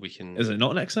 So we can... Is it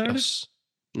not next Saturday?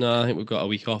 No, I think we've got a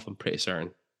week off. I'm pretty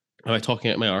certain. Am I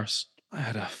talking out my arse? I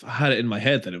had it in my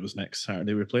head that it was next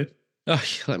Saturday we played. Oh,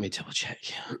 let me double check.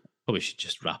 Probably should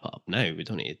just wrap it up now. We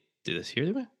don't need to do this here,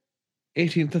 do we?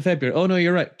 18th of February. Oh, no,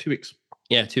 you're right. 2 weeks.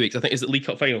 Yeah, 2 weeks. I think, is it League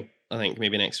Cup final? I think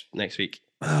maybe next week.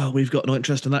 Oh, we've got no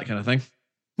interest in that kind of thing.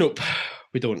 Nope,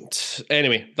 we don't.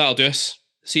 Anyway, that'll do us.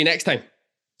 See you next time.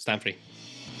 Stand free.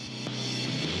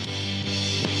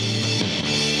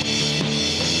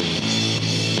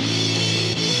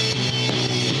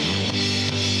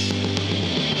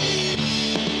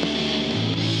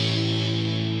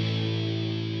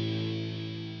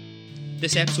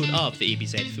 This episode of the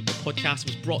ABZ Football Podcast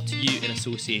was brought to you in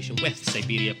association with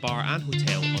Siberia Bar and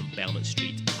Hotel on Belmont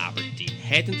Street, Aberdeen.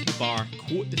 Head into the bar,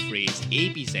 quote the phrase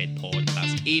ABZ Pod,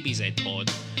 that's ABZ Pod,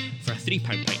 for a £3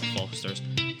 pint of Foster's,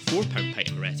 £4 pint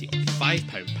of Moretti, or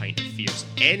 £5 pint of Fierce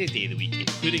any day of the week,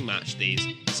 including match days.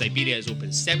 Siberia is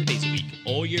open 7 days a week,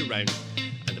 all year round,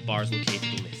 and the bar is located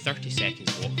only 30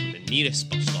 seconds walk from the nearest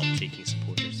bus stop, taking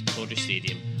supporters to Pittodrie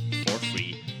Stadium for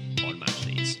free on match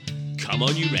days. Come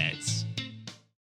on, you Reds!